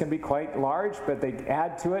 And this can be quite large, but they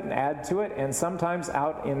add to it, and sometimes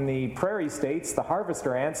out in the prairie states, the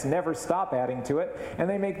harvester ants never stop adding to it, and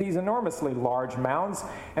they make these enormously large mounds,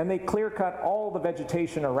 and they clear cut all the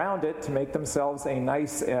vegetation around it to make themselves a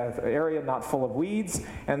nice area not full of weeds,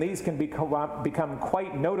 and these can become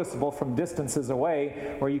quite noticeable from distances away.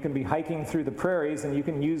 way where you can be hiking through the prairies, and you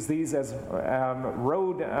can use these as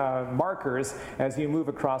road markers as you move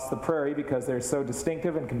across the prairie because they're so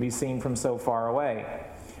distinctive and can be seen from so far away.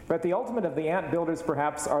 But the ultimate of the ant builders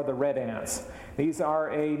perhaps are the red ants. These are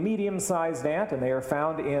a medium-sized ant, and they are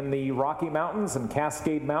found in the Rocky Mountains and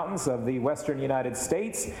Cascade Mountains of the western United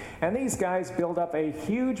States. And these guys build up a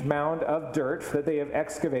huge mound of dirt that they have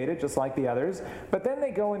excavated, just like the others. But then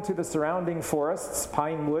they go into the surrounding forests,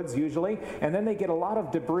 pine woods usually, and then they get a lot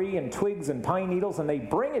of debris and twigs and pine needles, and they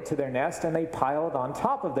bring it to their nest, and they pile it on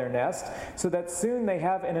top of their nest, so that soon they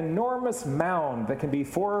have an enormous mound that can be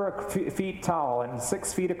 4 feet tall and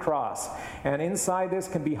 6 feet across. And inside this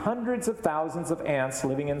can be hundreds of thousands of ants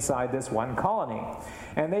living inside this one colony.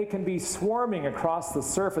 And they can be swarming across the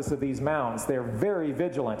surface of these mounds. They're very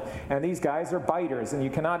vigilant. And these guys are biters, and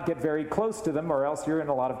you cannot get very close to them or else you're in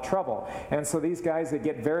a lot of trouble. And so these guys, they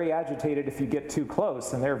get very agitated if you get too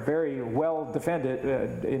close, and they're very well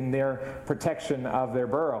defended in their protection of their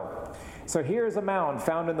burrow. So here's a mound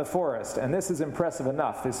found in the forest, and this is impressive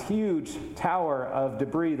enough, this huge tower of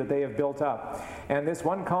debris that they have built up. And this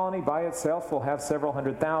one colony by itself will have several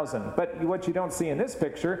 100,000. But what you don't see in this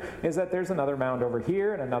picture is that there's another mound over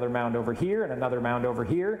here, and another mound over here, and another mound over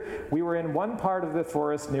here. We were in one part of the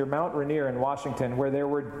forest near Mount Rainier in Washington where there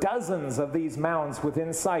were dozens of these mounds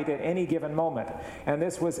within sight at any given moment. And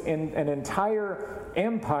this was in an entire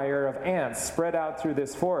empire of ants spread out through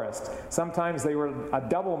this forest. Sometimes they were a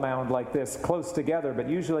double mound like this, close together, but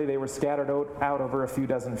usually they were scattered out over a few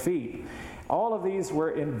dozen feet. All of these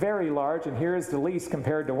were in very large, and here is the least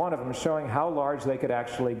compared to one of them, showing how large they could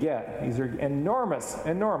actually get. These are enormous,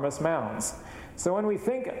 enormous mounds. So when we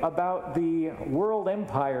think about the world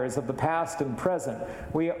empires of the past and present,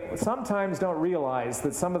 we sometimes don't realize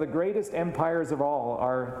that some of the greatest empires of all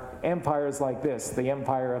are empires like this, the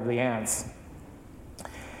empire of the ants.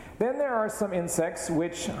 Then there are some insects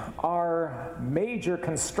which are major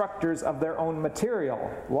constructors of their own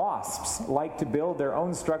material. Wasps like to build their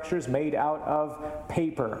own structures made out of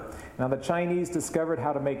paper. Now the Chinese discovered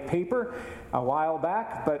how to make paper a while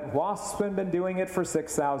back, but wasps have been doing it for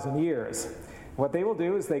 6,000 years. What they will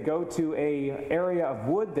do is they go to an area of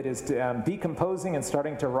wood that is decomposing and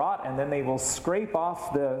starting to rot, and then they will scrape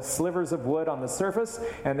off the slivers of wood on the surface,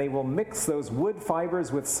 and they will mix those wood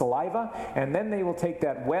fibers with saliva, and then they will take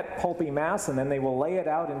that wet, pulpy mass, and then they will lay it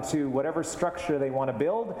out into whatever structure they want to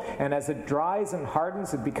build, and as it dries and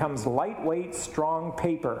hardens, it becomes lightweight, strong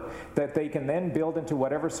paper that they can then build into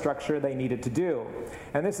whatever structure they need it to do.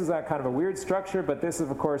 And this is a kind of a weird structure, but this,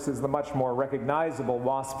 of course, is the much more recognizable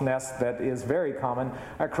wasp nest that is very common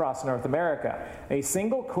across North America. A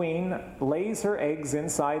single queen lays her eggs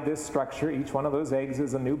inside this structure. Each one of those eggs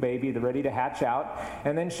is a new baby ready to hatch out,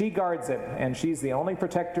 and then she guards it, and she's the only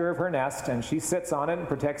protector of her nest, and she sits on it and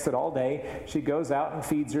protects it all day. She goes out and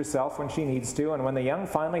feeds herself when she needs to, and when the young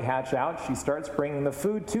finally hatch out, she starts bringing the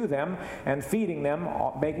food to them and feeding them,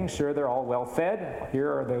 making sure they're all well fed. Here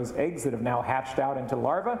are those eggs that have now hatched out into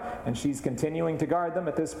larvae, and she's continuing to guard them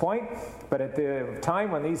at this point. But at the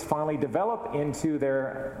time when these finally develop into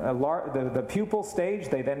their the pupal stage,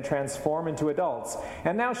 they then transform into adults.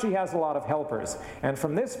 And now she has a lot of helpers. And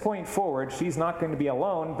from this point forward, she's not going to be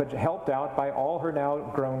alone, but helped out by all her now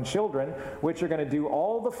grown children, which are going to do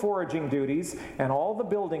all the foraging duties and all the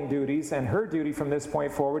building duties, and her duty from this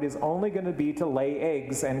point forward is only going to be to lay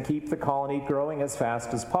eggs and keep the colony growing as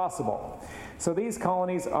fast as possible. So these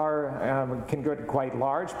colonies can get quite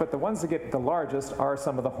large, but the ones that get the largest are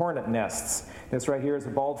some of the hornet nests. This right here is a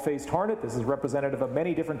bald-faced hornet. This is representative of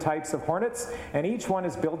many different types of hornets, and each one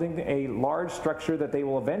is building a large structure that they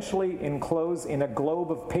will eventually enclose in a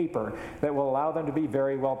globe of paper that will allow them to be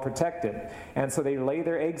very well protected. And so they lay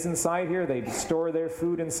their eggs inside here, they store their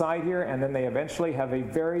food inside here, and then they eventually have a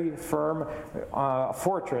very firm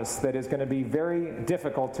fortress that is going to be very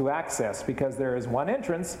difficult to access because there is one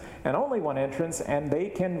entrance and only one entrance, and they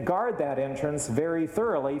can guard that entrance very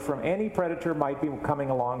thoroughly from any predator might be coming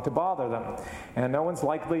along to bother them. And no one's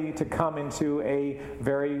likely to come into a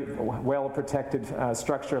very well-protected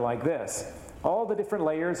structure like this. All the different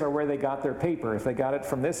layers are where they got their paper. If they got it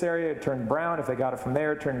from this area, it turned brown. If they got it from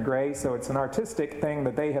there, it turned gray. So it's an artistic thing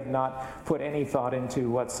that they have not put any thought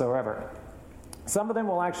into whatsoever. Some of them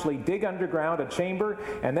will actually dig underground a chamber,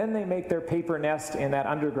 and then they make their paper nest in that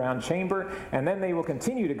underground chamber, and then they will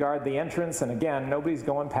continue to guard the entrance, and again, nobody's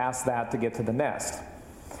going past that to get to the nest.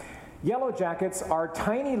 Yellow jackets are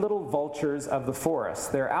tiny little vultures of the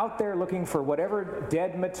forest. They're out there looking for whatever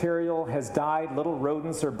dead material has died, little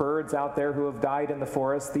rodents or birds out there who have died in the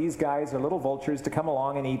forest. These guys are little vultures to come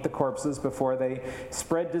along and eat the corpses before they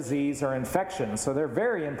spread disease or infection. So they're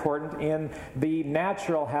very important in the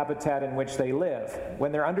natural habitat in which they live.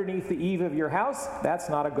 When they're underneath the eave of your house, that's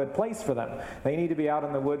not a good place for them. They need to be out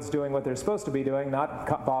in the woods doing what they're supposed to be doing,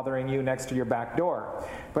 not bothering you next to your back door.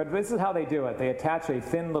 But this is how they do it. They attach a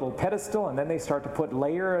thin little pedestal, and then they start to put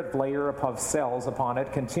layer of cells upon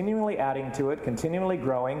it, continually adding to it, continually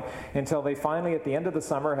growing, until they finally, at the end of the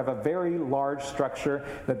summer, have a very large structure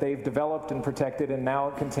that they've developed and protected, and now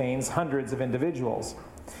it contains hundreds of individuals.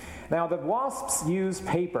 Now, the wasps use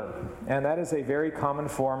paper, and that is a very common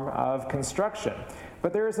form of construction.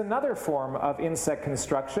 But there is another form of insect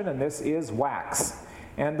construction, and this is wax.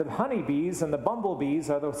 And the honeybees and the bumblebees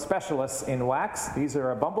are the specialists in wax. These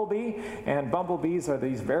are a bumblebee, and bumblebees are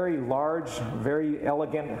these very large, very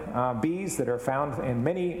elegant bees that are found in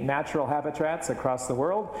many natural habitats across the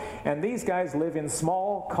world. And these guys live in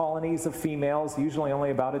small colonies of females, usually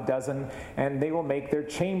only about a dozen, and they will make their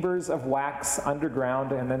chambers of wax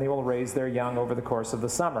underground, and then they will raise their young over the course of the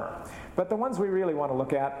summer. But the ones we really want to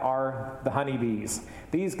look at are the honeybees.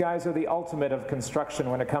 These guys are the ultimate of construction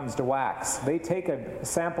when it comes to wax. They take a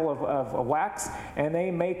sample of wax and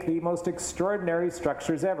they make the most extraordinary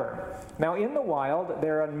structures ever. Now, in the wild,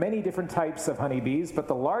 there are many different types of honeybees, but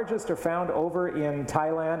the largest are found over in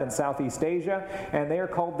Thailand and Southeast Asia, and they are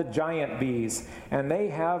called the giant bees. And they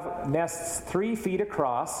have nests 3 feet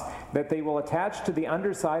across that they will attach to the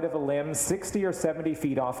underside of a limb 60 or 70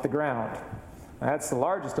 feet off the ground. That's the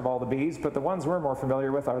largest of all the bees, but the ones we're more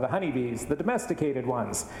familiar with are the honeybees, the domesticated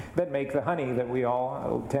ones that make the honey that we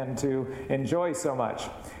all tend to enjoy so much.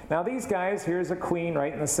 Now these guys, here's a queen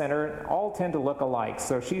right in the center, all tend to look alike.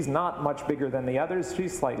 So she's not much bigger than the others,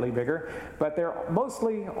 she's slightly bigger, but they're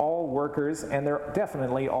mostly all workers, and they're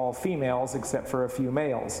definitely all females except for a few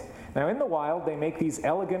males. Now in the wild, they make these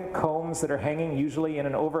elegant combs that are hanging usually in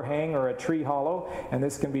an overhang or a tree hollow, and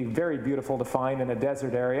this can be very beautiful to find in a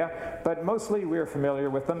desert area, but mostly we're familiar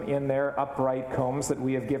with them in their upright combs that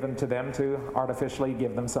we have given to them to artificially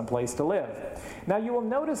give them some place to live. Now you will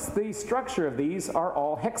notice the structure of these are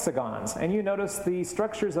all hexagons, and you notice the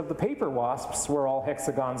structures of the paper wasps were all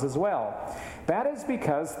hexagons as well. That is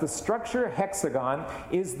because the structure hexagon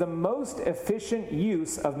is the most efficient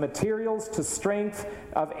use of materials to strength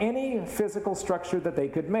of any physical structure that they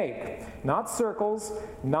could make. Not circles,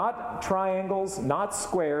 not triangles, not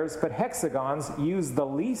squares, but hexagons use the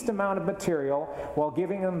least amount of material while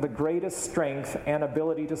giving them the greatest strength and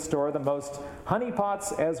ability to store the most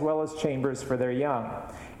honeypots as well as chambers for their young.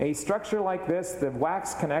 A structure like this, the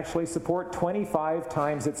wax can actually support 25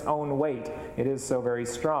 times its own weight. It is so very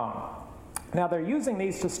strong. Now they're using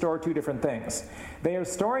these to store 2 different things. They are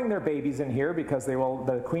storing their babies in here because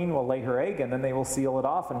the queen will lay her egg, and then they will seal it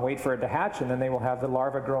off and wait for it to hatch, and then they will have the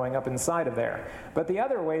larva growing up inside of there. But the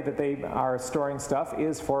other way that they are storing stuff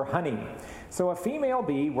is for honey. So a female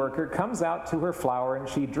bee worker comes out to her flower and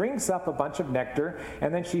she drinks up a bunch of nectar,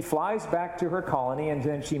 and then she flies back to her colony, and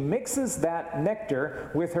then she mixes that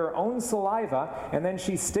nectar with her own saliva, and then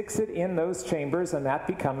she sticks it in those chambers, and that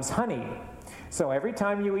becomes honey. So every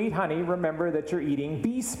time you eat honey, remember that you're eating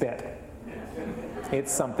bee spit.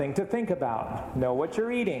 It's something to think about. Know what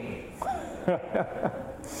you're eating.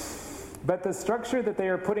 But the structure that they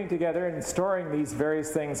are putting together and storing these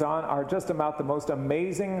various things on are just about the most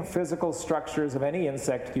amazing physical structures of any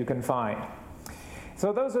insect you can find.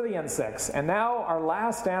 So those are the insects. And now our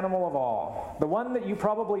last animal of all, the one that you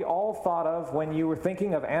probably all thought of when you were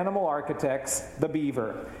thinking of animal architects, the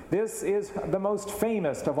beaver. This is the most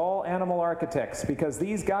famous of all animal architects because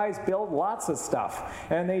these guys build lots of stuff,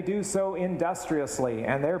 and they do so industriously,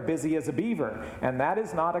 and they're busy as a beaver. And that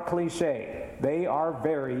is not a cliche. They are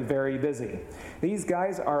very, very busy. These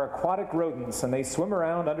guys are aquatic rodents, and they swim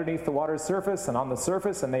around underneath the water's surface and on the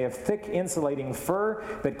surface, and they have thick insulating fur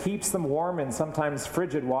that keeps them warm in sometimes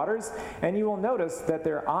frigid waters. And you will notice that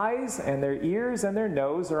their eyes and their ears and their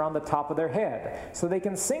nose are on the top of their head. So they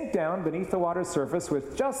can sink down beneath the water's surface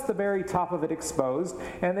with just the very top of it exposed,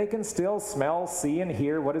 and they can still smell, see, and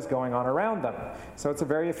hear what is going on around them. So it's a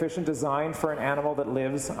very efficient design for an animal that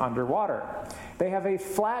lives underwater. They have a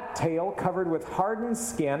flat tail covered with hardened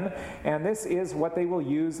skin, and this is what they will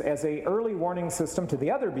use as an early warning system to the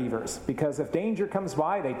other beavers, because if danger comes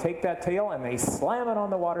by, they take that tail and they slam it on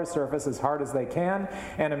the water surface as hard as they can, dam,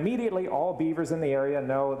 and immediately all beavers in the area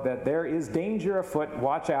know that there is danger afoot.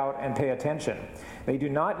 Watch out and pay attention. They do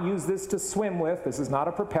not use this to swim with. This is not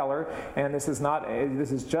a propeller, and this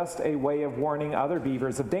is just a way of warning other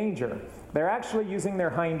beavers of danger. They're actually using their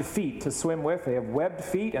hind feet to swim with. They have webbed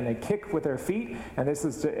feet, and they kick with their feet, and this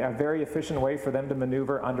is a very efficient way for them to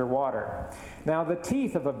maneuver underwater. Now, the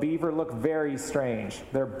teeth of a beaver look very strange.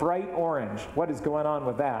 They're bright orange. What is going on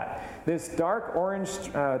with that? This dark orange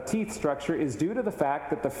teeth structure is due to the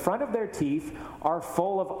fact that the front of their teeth are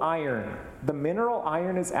full of iron. The mineral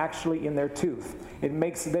iron is actually in their tooth. It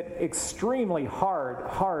makes it extremely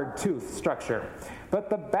hard tooth structure. But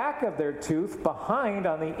the back of their tooth, behind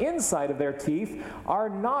on the inside of their teeth, are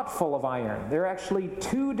not full of iron. They're actually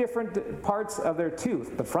two different parts of their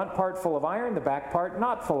tooth. The front part full of iron, the back part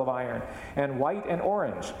not full of iron, and white and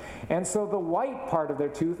orange. And so the white part of their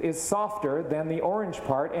tooth is softer than the orange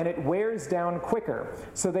part, and it wears down quicker.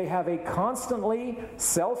 So they have a constantly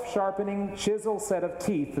self-sharpening chisel set of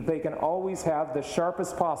teeth that they can always have the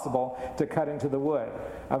sharpest possible to cut into the wood.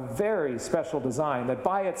 A very special design that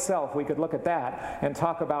by itself, we could look at that and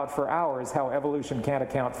talk about for hours how evolution can't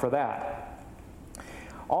account for that.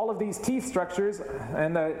 All of these teeth structures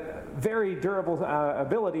and the very durable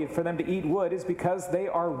ability for them to eat wood is because they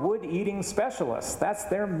are wood-eating specialists. That's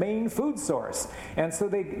their main food source. And so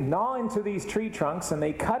they gnaw into these tree trunks and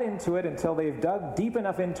they cut into it until they've dug deep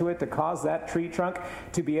enough into it to cause that tree trunk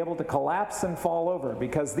to be able to collapse and fall over,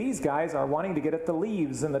 because these guys are wanting to get at the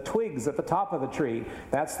leaves and the twigs at the top of the tree.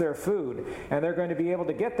 That's their food. And they're going to be able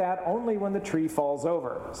to get that only when the tree falls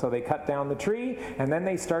over. So they cut down the tree, and then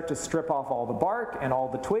they start to strip off all the bark and all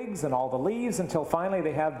the twigs and all the leaves until finally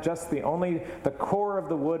they have just only the core of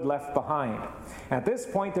the wood left behind. At this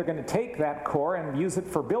point, they're going to take that core and use it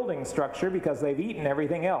for building structure because they've eaten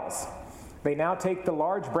everything else. They now take the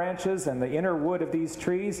large branches and the inner wood of these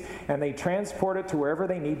trees and they transport it to wherever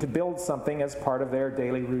they need to build something as part of their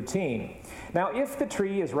daily routine. Now, if the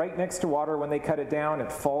tree is right next to water when they cut it down,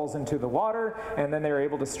 it falls into the water, and then they're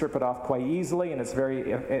able to strip it off quite easily, and it's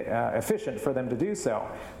very efficient for them to do so.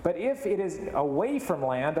 But if it is away from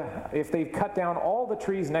land, if they've cut down all the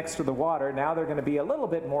trees next to the water, now they're going to be a little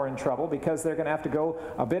bit more in trouble because they're going to have to go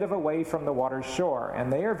a bit of away from the water's shore.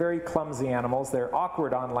 And they are very clumsy animals. They're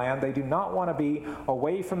awkward on land. They do not want to be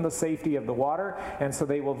away from the safety of the water, and so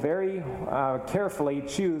they will very carefully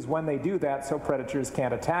choose when they do that so predators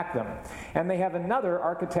can't attack them. And they have another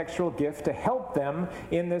architectural gift to help them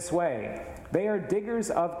in this way. They are diggers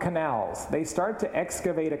of canals. They start to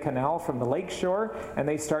excavate a canal from the lake shore, and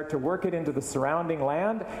they start to work it into the surrounding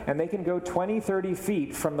land, and they can go 20, 30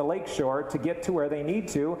 feet from the lake shore to get to where they need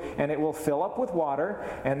to, and it will fill up with water,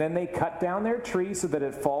 and then they cut down their tree so that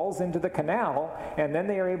it falls into the canal, and then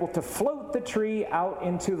they are able to float the tree out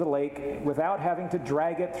into the lake without having to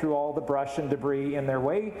drag it through all the brush and debris in their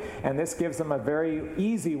way, and this gives them a very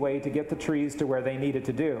easy way to get the trees to where they need it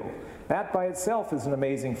to do. That by itself is an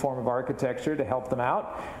amazing form of architecture to help them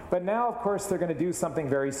out. But now, of course, they're going to do something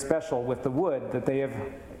very special with the wood that they have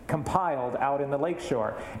compiled out in the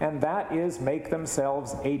lakeshore, and that is make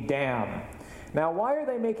themselves a dam. Now, why are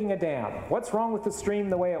they making a dam? What's wrong with the stream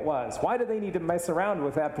the way it was? Why do they need to mess around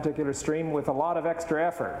with that particular stream with a lot of extra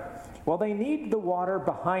effort? Well, they need the water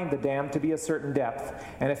behind the dam to be a certain depth.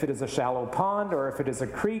 And if it is a shallow pond or if it is a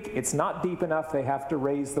creek, it's not deep enough. They have to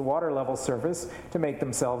raise the water level surface to make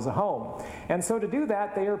themselves a home. And so to do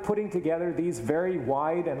that, they are putting together these very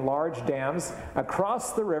wide and large dams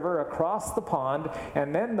across the river, across the pond,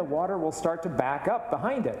 and then the water will start to back up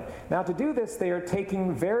behind it. Now, to do this, they are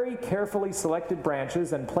taking very carefully selected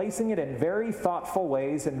branches and placing it in very thoughtful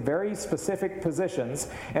ways in very specific positions,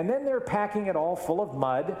 and then they're packing it all full of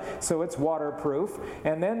mud so it's waterproof,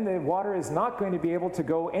 and then the water is not going to be able to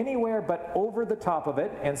go anywhere but over the top of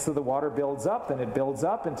it, and so the water builds up and it builds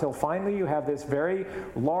up until finally you have this very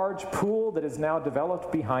large pool that is now developed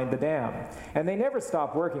behind the dam. And they never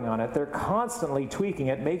stop working on it. They're constantly tweaking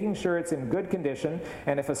it, making sure it's in good condition,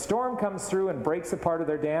 and if a storm comes through and breaks a part of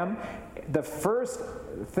their dam, the first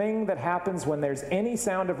thing that happens when there's any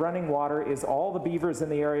sound of running water is all the beavers in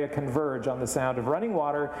the area converge on the sound of running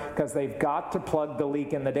water because they've got to plug the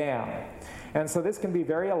leak in the dam. And so this can be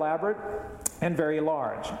very elaborate and very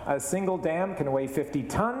large. A single dam can weigh 50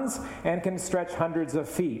 tons and can stretch hundreds of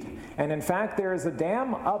feet. And in fact, there is a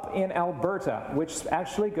dam up in Alberta which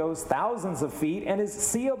actually goes thousands of feet and is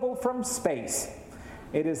seeable from space.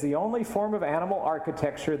 It is the only form of animal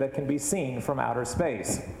architecture that can be seen from outer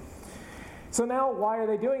space. So now, why are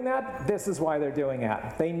they doing that? This is why they're doing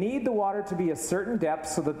that. They need the water to be a certain depth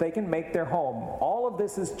so that they can make their home. All of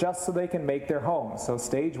this is just so they can make their home. So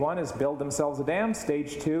stage one is build themselves a dam.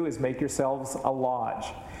 Stage two is make yourselves a lodge.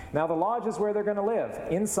 Now the lodge is where they're going to live.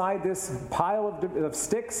 Inside this pile of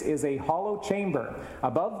sticks is a hollow chamber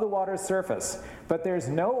above the water's surface, but there's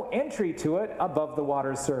no entry to it above the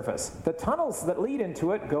water's surface. The tunnels that lead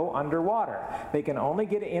into it go underwater. They can only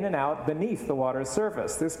get in and out beneath the water's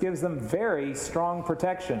surface. This gives them very strong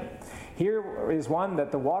protection. Here is one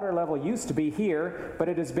that the water level used to be here, but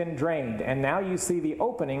it has been drained. And now you see the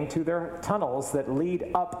opening to their tunnels that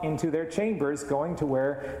lead up into their chambers, going to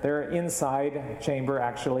where their inside chamber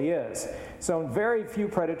actually is. So very few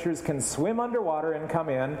predators can swim underwater and come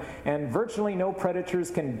in, and virtually no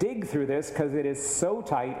predators can dig through this because it is so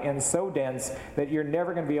tight and so dense that you're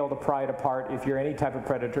never going to be able to pry it apart if you're any type of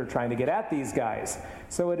predator trying to get at these guys.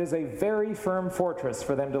 So it is a very firm fortress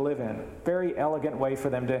for them to live in. Very elegant way for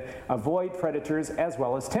them to avoid predators as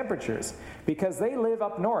well as temperatures, because they live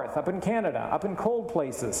up north, up in Canada, up in cold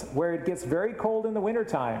places where it gets very cold in the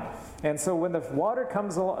wintertime. And so when the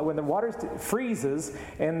water freezes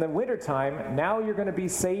in the wintertime, now you're going to be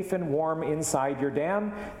safe and warm inside your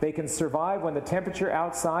dam. They can survive when the temperature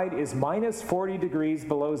outside is minus 40 degrees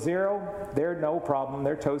below zero. They're no problem.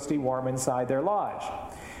 They're toasty warm inside their lodge.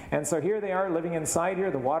 And so here they are living inside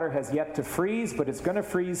here. The water has yet to freeze, but it's going to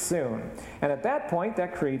freeze soon. And at that point,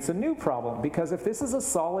 that creates a new problem, because if this is a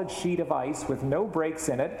solid sheet of ice with no breaks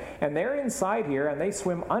in it, and they're inside here and they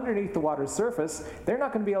swim underneath the water's surface, they're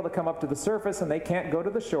not going to be able to come up to the surface, and they can't go to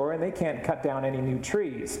the shore, and they can't cut down any new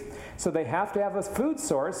trees. So they have to have a food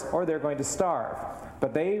source, or they're going to starve.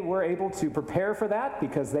 But they were able to prepare for that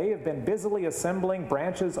because they have been busily assembling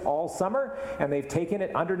branches all summer, and they've taken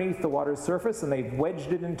it underneath the water's surface and they've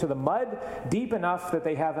wedged it into the mud deep enough that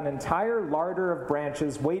they have an entire larder of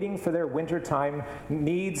branches waiting for their wintertime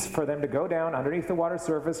needs, for them to go down underneath the water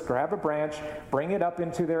surface, grab a branch, bring it up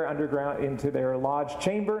into their lodge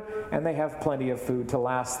chamber, and they have plenty of food to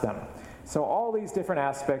last them. So all these different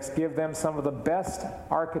aspects give them some of the best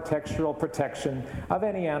architectural protection of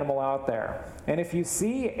any animal out there. And if you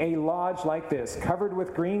see a lodge like this covered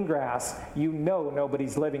with green grass, you know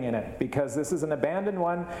nobody's living in it, because this is an abandoned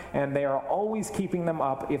one, and they are always keeping them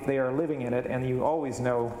up if they are living in it, and you always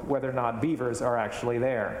know whether or not beavers are actually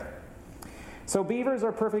there. So beavers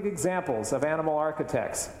are perfect examples of animal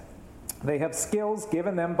architects. They have skills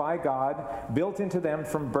given them by God, built into them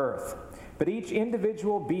from birth. But each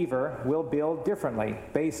individual beaver will build differently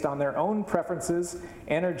based on their own preferences,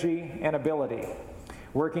 energy, and ability.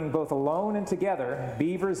 Working both alone and together,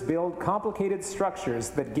 beavers build complicated structures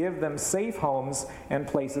that give them safe homes and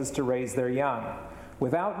places to raise their young.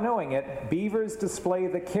 Without knowing it, beavers display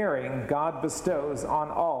the caring God bestows on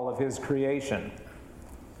all of His creation.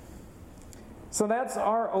 So that's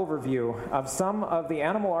our overview of some of the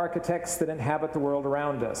animal architects that inhabit the world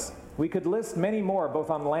around us. We could list many more, both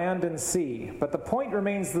on land and sea, but the point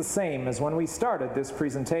remains the same as when we started this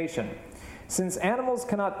presentation. Since animals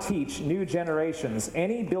cannot teach new generations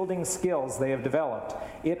any building skills they have developed,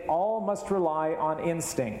 it all must rely on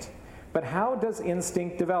instinct. But how does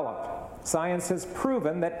instinct develop? Science has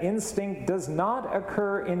proven that instinct does not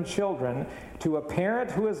occur in children to a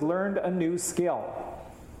parent who has learned a new skill.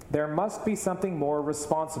 There must be something more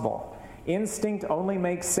responsible. Instinct only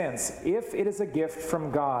makes sense if it is a gift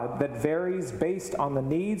from God that varies based on the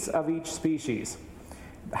needs of each species.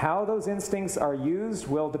 How those instincts are used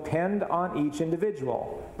will depend on each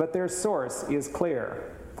individual, but their source is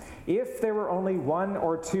clear. If there were only one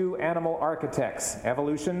or two animal architects,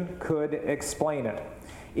 evolution could explain it.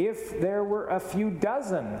 If there were a few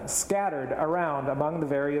dozen scattered around among the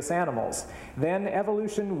various animals, then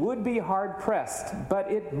evolution would be hard-pressed, but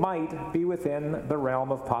it might be within the realm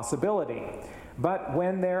of possibility. But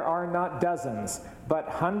when there are not dozens, but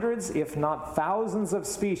hundreds, if not thousands of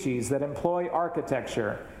species that employ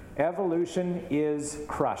architecture, evolution is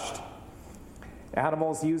crushed.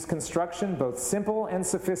 Animals use construction, both simple and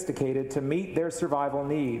sophisticated, to meet their survival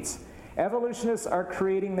needs. Evolutionists are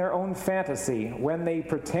creating their own fantasy when they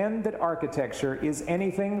pretend that architecture is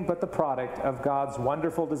anything but the product of God's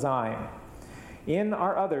wonderful design. In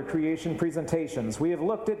our other creation presentations, we have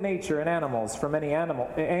looked at nature and animals from many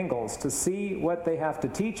angles to see what they have to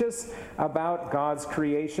teach us about God's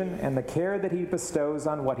creation and the care that He bestows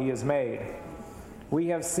on what He has made. We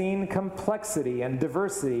have seen complexity and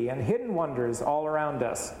diversity and hidden wonders all around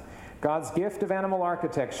us. God's gift of animal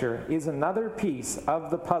architecture is another piece of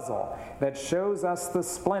the puzzle that shows us the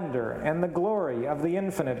splendor and the glory of the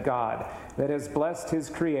infinite God that has blessed His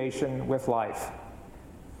creation with life.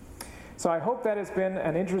 So I hope that has been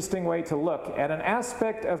an interesting way to look at an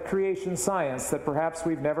aspect of creation science that perhaps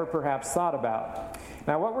we've never thought about.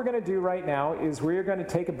 Now what we're going to do right now is we're going to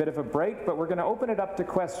take a bit of a break, but we're going to open it up to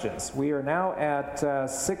questions. We are now at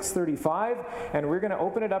 6:35, and we're going to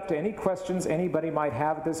open it up to any questions anybody might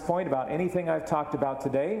have at this point about anything I've talked about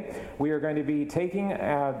today. We are going to be taking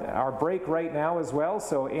our break right now as well,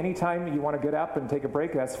 so anytime you want to get up and take a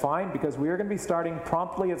break, that's fine, because we are going to be starting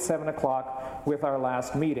promptly at 7 o'clock with our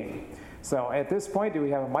last meeting. So at this point, do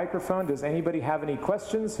we have a microphone? Does anybody have any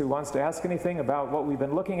questions who wants to ask anything about what we've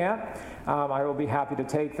been looking at? I will be happy to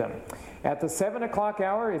take them. At the 7 o'clock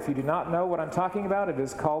hour, if you do not know what I'm talking about, it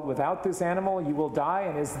is called Without This Animal You Will Die,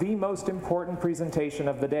 and is the most important presentation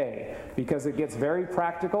of the day, because it gets very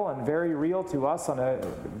practical and very real to us on a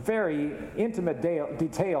very intimate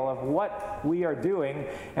detail of what we are doing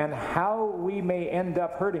and how we may end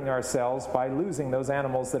up hurting ourselves by losing those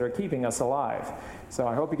animals that are keeping us alive. So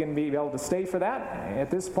I hope you can be able to stay for that.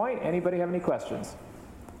 At this point, anybody have any questions?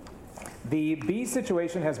 The bee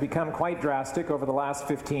situation has become quite drastic over the last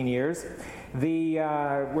 15 years.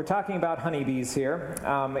 We're talking about honeybees here.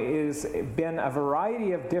 It's been a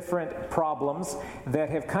variety of different problems that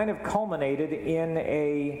have kind of culminated in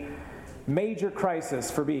a major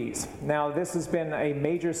crisis for bees. Now, this has been a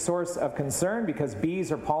major source of concern because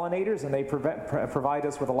bees are pollinators and they provide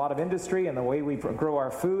us with a lot of industry and the way we grow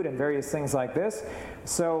our food and various things like this.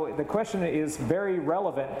 So the question is very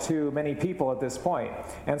relevant to many people at this point.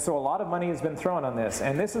 And so a lot of money has been thrown on this.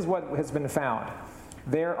 And this is what has been found.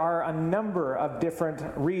 There are a number of different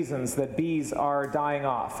reasons that bees are dying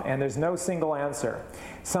off, and there's no single answer.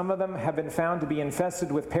 Some of them have been found to be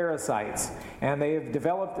infested with parasites, and they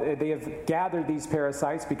have gathered these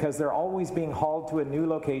parasites because they're always being hauled to a new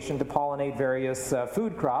location to pollinate various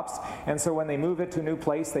food crops, and so when they move it to a new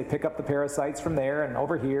place, they pick up the parasites from there and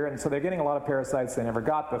over here, and so they're getting a lot of parasites they never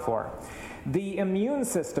got before. The immune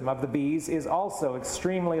system of the bees is also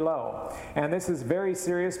extremely low, and this is very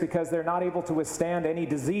serious because they're not able to withstand any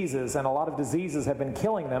diseases, and a lot of diseases have been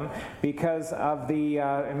killing them because of the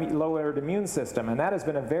lowered immune system, and that has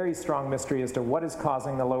been a very strong mystery as to what is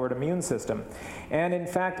causing the lowered immune system. And in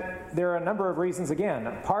fact, there are a number of reasons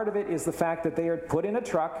again. Part of it is the fact that they are put in a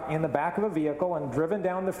truck in the back of a vehicle and driven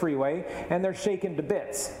down the freeway, and they're shaken to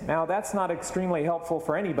bits. Now, that's not extremely helpful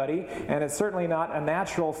for anybody, and it's certainly not a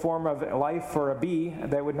natural form of life for a bee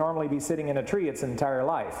that would normally be sitting in a tree its entire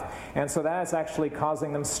life. And so that is actually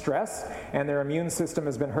causing them stress, and their immune system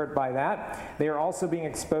has been hurt by that. They are also being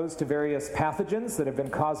exposed to various pathogens that have been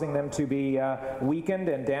causing them to be weakened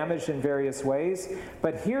and damaged in various ways.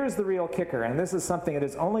 But here's the real kicker, and this is something that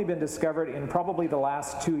has only been discovered in probably the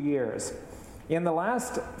last 2 years. In the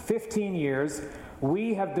last 15 years,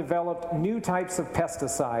 we have developed new types of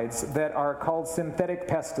pesticides that are called synthetic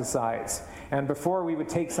pesticides. And before we would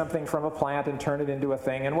take something from a plant and turn it into a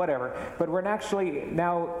thing and whatever. But we're actually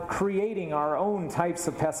now creating our own types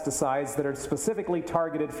of pesticides that are specifically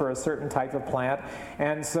targeted for a certain type of plant.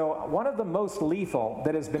 And so one of the most lethal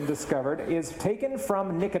that has been discovered is taken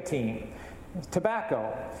from nicotine,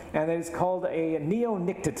 tobacco, and it is called a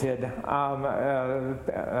neonicotide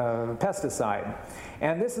pesticide.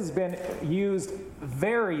 And this has been used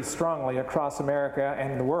very strongly across America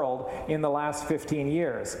and the world in the last 15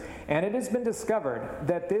 years. And it has been discovered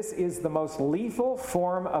that this is the most lethal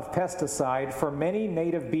form of pesticide for many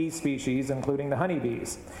native bee species, including the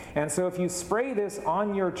honeybees. And so if you spray this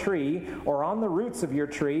on your tree, or on the roots of your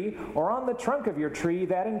tree, or on the trunk of your tree,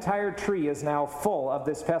 that entire tree is now full of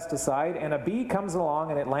this pesticide, and a bee comes along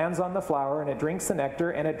and it lands on the flower and it drinks the nectar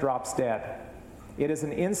and it drops dead. It is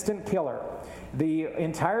an instant killer. The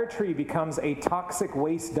entire tree becomes a toxic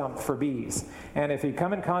waste dump for bees. And if you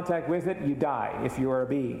come in contact with it, you die if you are a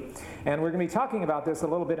bee. And we're going to be talking about this a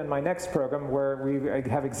little bit in my next program where we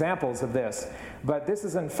have examples of this. But this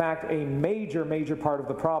is in fact a major, major part of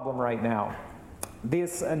the problem right now. The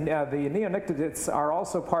neonicotinoids are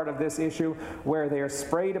also part of this issue where they are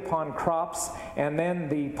sprayed upon crops, and then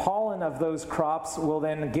the pollen of those crops will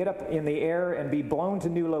then get up in the air and be blown to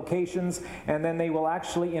new locations, and then they will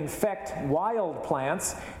actually infect wild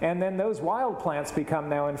plants, and then those wild plants become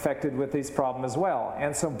now infected with this problem as well.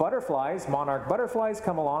 And so butterflies, monarch butterflies,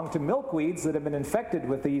 come along to milkweeds that have been infected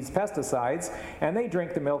with these pesticides, and they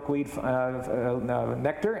drink the milkweed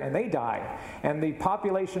nectar and they die. And the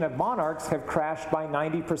population of monarchs have crashed by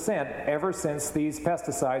 90% ever since these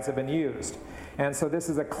pesticides have been used. And so this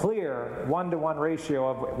is a clear 1-to-1 ratio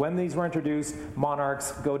of when these were introduced,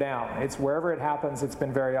 monarchs go down. It's wherever it happens, it's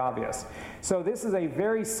been very obvious. So this is a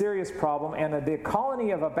very serious problem, and the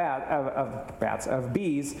colony of of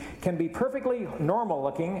bees can be perfectly normal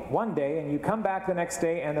looking one day, and you come back the next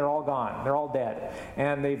day and they're all gone. They're all dead.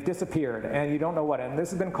 And they've disappeared, and you don't know what. And this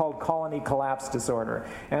has been called colony collapse disorder.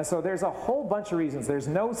 And so there's a whole bunch of reasons. There's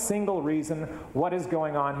no single reason what is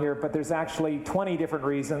going on here, but there's actually 20 different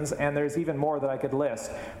reasons, and there's even more that I could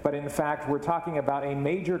list. But in fact, we're talking about a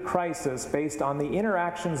major crisis based on the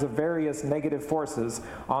interactions of various negative forces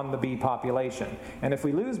on the bee population. And if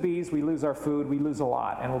we lose bees, we lose our food, we lose a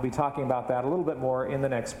lot. And we'll be talking about that a little bit more in the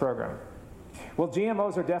next program. Well,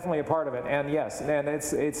 GMOs are definitely a part of it, and yes, and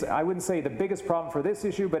it's I wouldn't say the biggest problem for this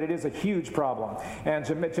issue, but it is a huge problem. And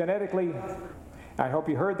genetically, I hope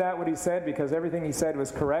you heard that, what he said, because everything he said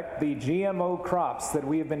was correct. The GMO crops that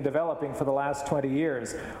we have been developing for the last 20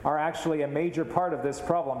 years are actually a major part of this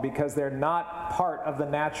problem, because they're not part of the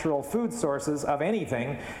natural food sources of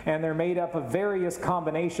anything, and they're made up of various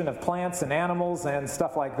combination of plants and animals and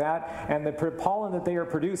stuff like that, and the pollen that they are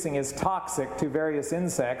producing is toxic to various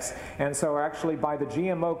insects, and so actually by the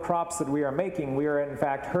GMO crops that we are making, we are in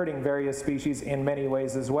fact hurting various species in many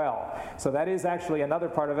ways as well. So that is actually another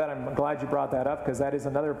part of it. I'm glad you brought that up, because that is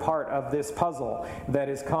another part of this puzzle that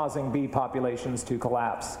is causing bee populations to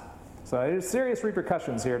collapse. So there's serious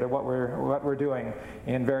repercussions here to what we're doing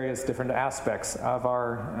in various different aspects of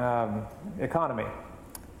our economy.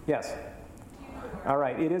 Yes? All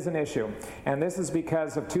right, it is an issue. And this is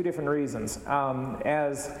because of two different reasons.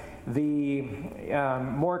 As the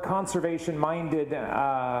more conservation-minded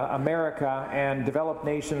America and developed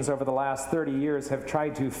nations over the last 30 years have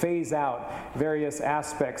tried to phase out various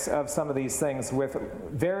aspects of some of these things with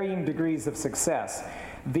varying degrees of success.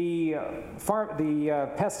 The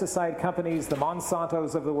pesticide companies, the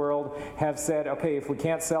Monsantos of the world, have said, okay, if we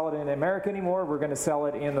can't sell it in America anymore, we're going to sell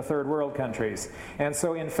it in the third world countries. And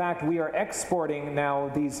so, in fact, we are exporting now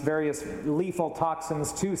these various lethal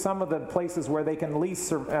toxins to some of the places where they can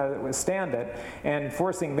least withstand it, and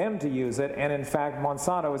forcing them to use it. And in fact,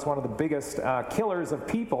 Monsanto is one of the biggest killers of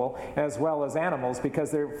people as well as animals,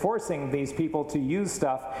 because they're forcing these people to use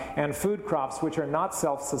stuff and food crops which are not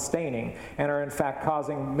self-sustaining and are in fact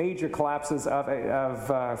causing major collapses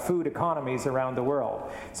of food economies around the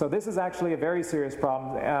world. So this is actually a very serious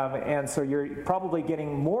problem, and so you're probably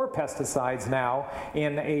getting more pesticides now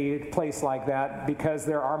in a place like that, because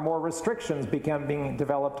there are more restrictions being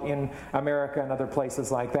developed in America and other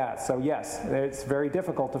places like that. So yes, it's very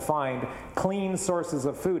difficult to find clean sources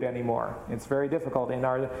of food anymore. It's very difficult in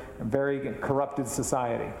our very corrupted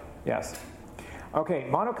society. Yes. Okay,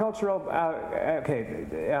 monocultural,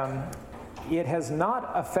 it has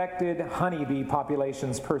not affected honeybee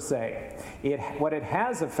populations per se. What it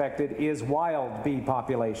has affected is wild bee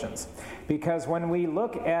populations. Because when we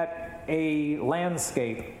look at a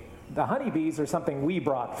landscape, the honeybees are something we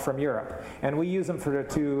brought from Europe, and we use them to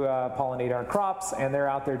pollinate our crops, and they're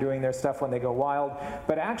out there doing their stuff when they go wild.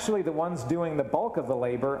 But actually the ones doing the bulk of the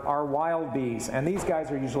labor are wild bees, and these guys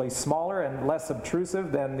are usually smaller and less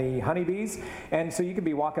obtrusive than the honeybees. And so you could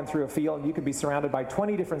be walking through a field, you could be surrounded by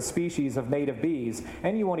 20 different species of native bees,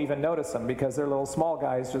 and you won't even notice them, because they're little small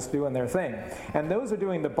guys just doing their thing. And those are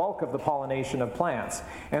doing the bulk of the pollination of plants.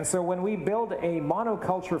 And so when we build a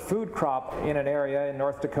monoculture food crop in an area in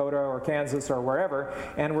North Dakota or Kansas or wherever,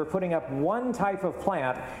 and we're putting up one type of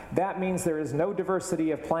plant, that means there is no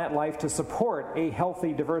diversity of plant life to support a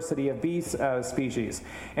healthy diversity of bee species.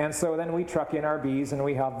 And so then we truck in our bees and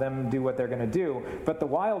we have them do what they're going to do. But the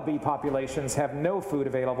wild bee populations have no food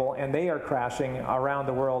available, and they are crashing around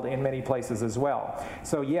the world in many places as well.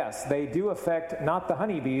 So yes, they do affect not the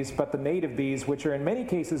honeybees, but the native bees, which are in many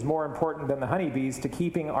cases more important than the honeybees to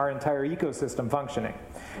keeping our entire ecosystem functioning.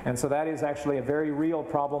 And so that is actually a very real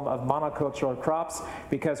problem of monocultural crops,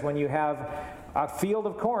 because when you have a field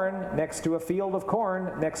of corn next to a field of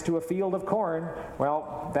corn next to a field of corn,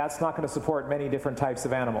 well, that's not going to support many different types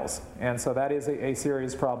of animals. And so that is a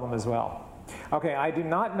serious problem as well. Okay, I do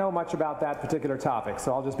not know much about that particular topic,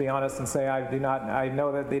 so I'll just be honest and say I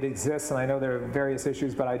know that it exists, and I know there are various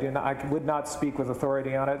issues, but I would not speak with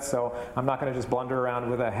authority on it, so I'm not going to just blunder around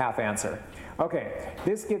with a half answer. Okay,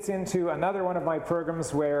 this gets into another one of my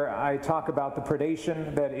programs where I talk about the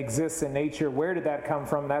predation that exists in nature. Where did that come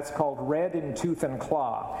from? That's called Red in Tooth and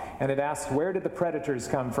Claw. And it asks, where did the predators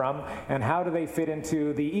come from, and how do they fit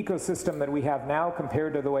into the ecosystem that we have now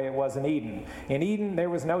compared to the way it was in Eden? In Eden, there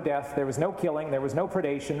was no death, there was no killing, there was no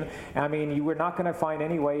predation. I mean, you were not going to find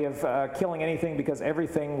any way of killing anything, because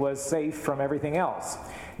everything was safe from everything else.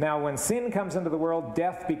 Now, when sin comes into the world,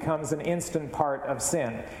 death becomes an instant part of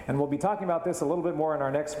sin. And we'll be talking about this a little bit more in our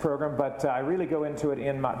next program, but I really go into it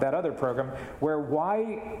in that other program, where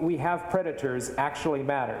why we have predators actually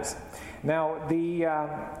matters. Now, the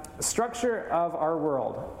structure of our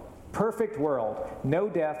world, perfect world, no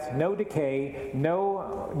death, no decay,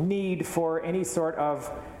 no need for any sort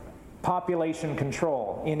of population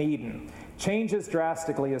control in Eden, changes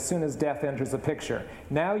drastically as soon as death enters the picture.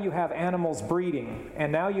 Now you have animals breeding,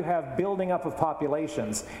 and now you have building up of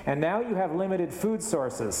populations, and now you have limited food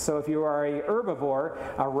sources. So if you are a herbivore,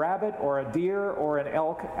 a rabbit or a deer or an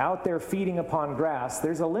elk out there feeding upon grass,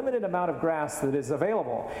 there's a limited amount of grass that is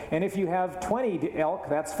available. And if you have 20 elk,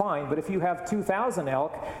 that's fine, but if you have 2,000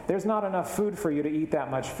 elk, there's not enough food for you to eat that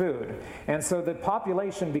much food. And so the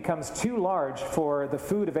population becomes too large for the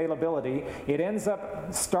food availability. It ends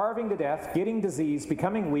up starving to death, getting disease,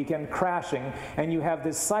 becoming weak, and crashing, and you have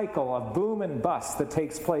this cycle of boom and bust that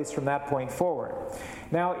takes place from that point forward.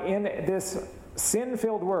 Now, in this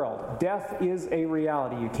sin-filled world, death is a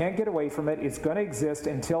reality. You can't get away from it. It's going to exist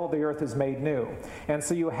until the earth is made new. And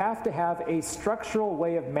so you have to have a structural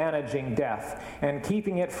way of managing death and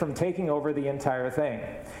keeping it from taking over the entire thing.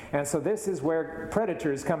 And so this is where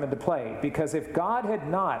predators come into play, because if God had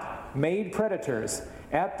not made predators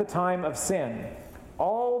at the time of sin,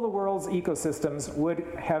 all the world's ecosystems would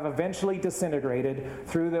have eventually disintegrated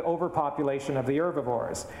through the overpopulation of the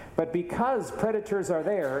herbivores. But because predators are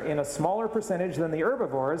there in a smaller percentage than the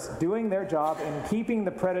herbivores, doing their job in keeping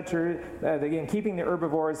keeping the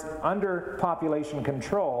herbivores under population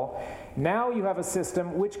control, now you have a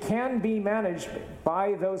system which can be managed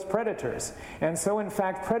by those predators. And so, in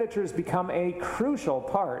fact, predators become a crucial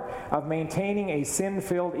part of maintaining a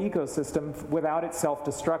sin-filled ecosystem without it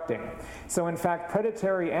self-destructing. So, in fact,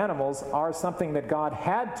 predatory animals are something that God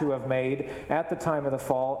had to have made at the time of the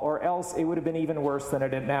fall, or else it would have been even worse than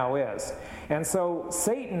it now is. And so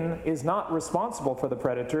Satan is not responsible for the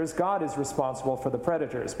predators. God is responsible for the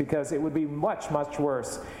predators, because it would be much, much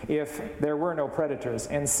worse if there were no predators.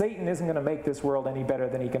 And Satan isn't going to make this world any better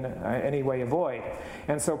than he can anyway avoid.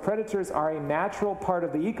 And so predators are a natural part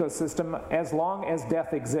of the ecosystem as long as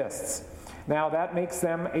death exists. Now, that makes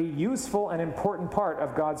them a useful and important part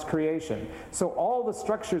of God's creation. So all the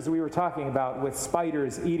structures we were talking about with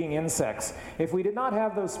spiders eating insects, if we did not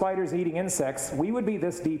have those spiders eating insects, we would be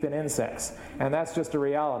this deep in insects. And that's just a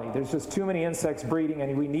reality. There's just too many insects breeding,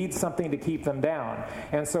 and we need something to keep them down.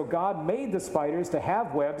 And so God made the spiders to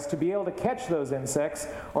have webs to be able to catch those insects,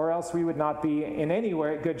 or else we would not be in any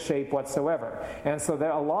good shape whatsoever. And so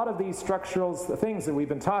there are a lot of these structural things that we've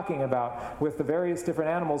been talking about with the various different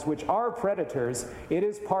animals, which are predators, it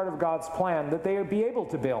is part of God's plan that they be able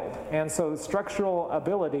to build. And so the structural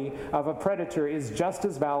ability of a predator is just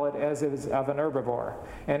as valid as it is of an herbivore.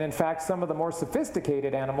 And in fact, some of the more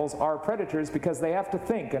sophisticated animals are predators because they have to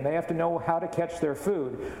think and they have to know how to catch their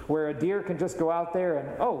food, where a deer can just go out there and,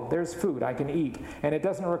 oh, there's food I can eat. And it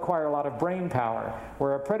doesn't require a lot of brain power,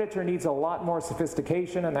 where a predator needs a lot more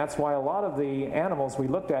sophistication, and that's why a lot of the animals we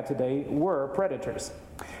looked at today were predators.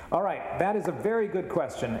 All right, that is a very good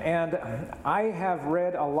question, and I have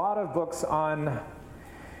read a lot of books on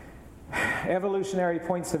evolutionary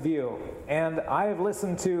points of view, and I have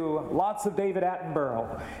listened to lots of David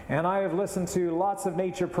Attenborough, and I have listened to lots of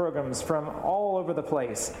nature programs from all over the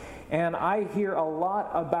place, and I hear a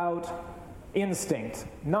lot about instinct,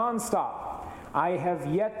 nonstop. I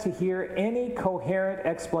have yet to hear any coherent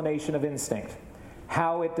explanation of instinct,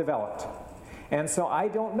 how it developed. And so I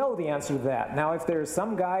don't know the answer to that. Now, if there's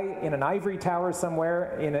some guy in an ivory tower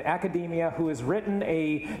somewhere in academia who has written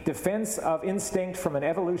a defense of instinct from an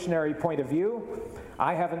evolutionary point of view,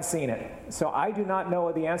 I haven't seen it. So I do not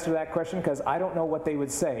know the answer to that question because I don't know what they would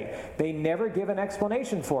say. They never give an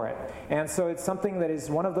explanation for it. And so it's something that is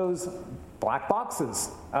one of those black boxes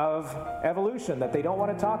of evolution that they don't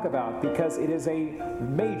want to talk about because it is a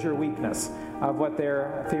major weakness of what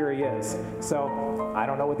their theory is. So I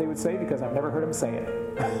don't know what they would say because I've never heard them say it.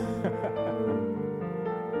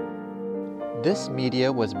 This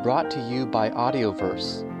media was brought to you by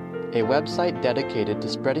Audioverse, a website dedicated to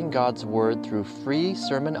spreading God's Word through free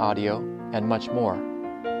sermon audio and much more.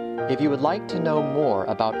 If you would like to know more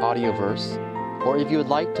about Audioverse, or if you would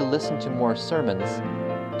like to listen to more sermons,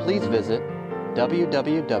 please visit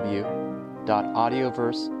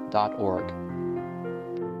www.audioverse.org.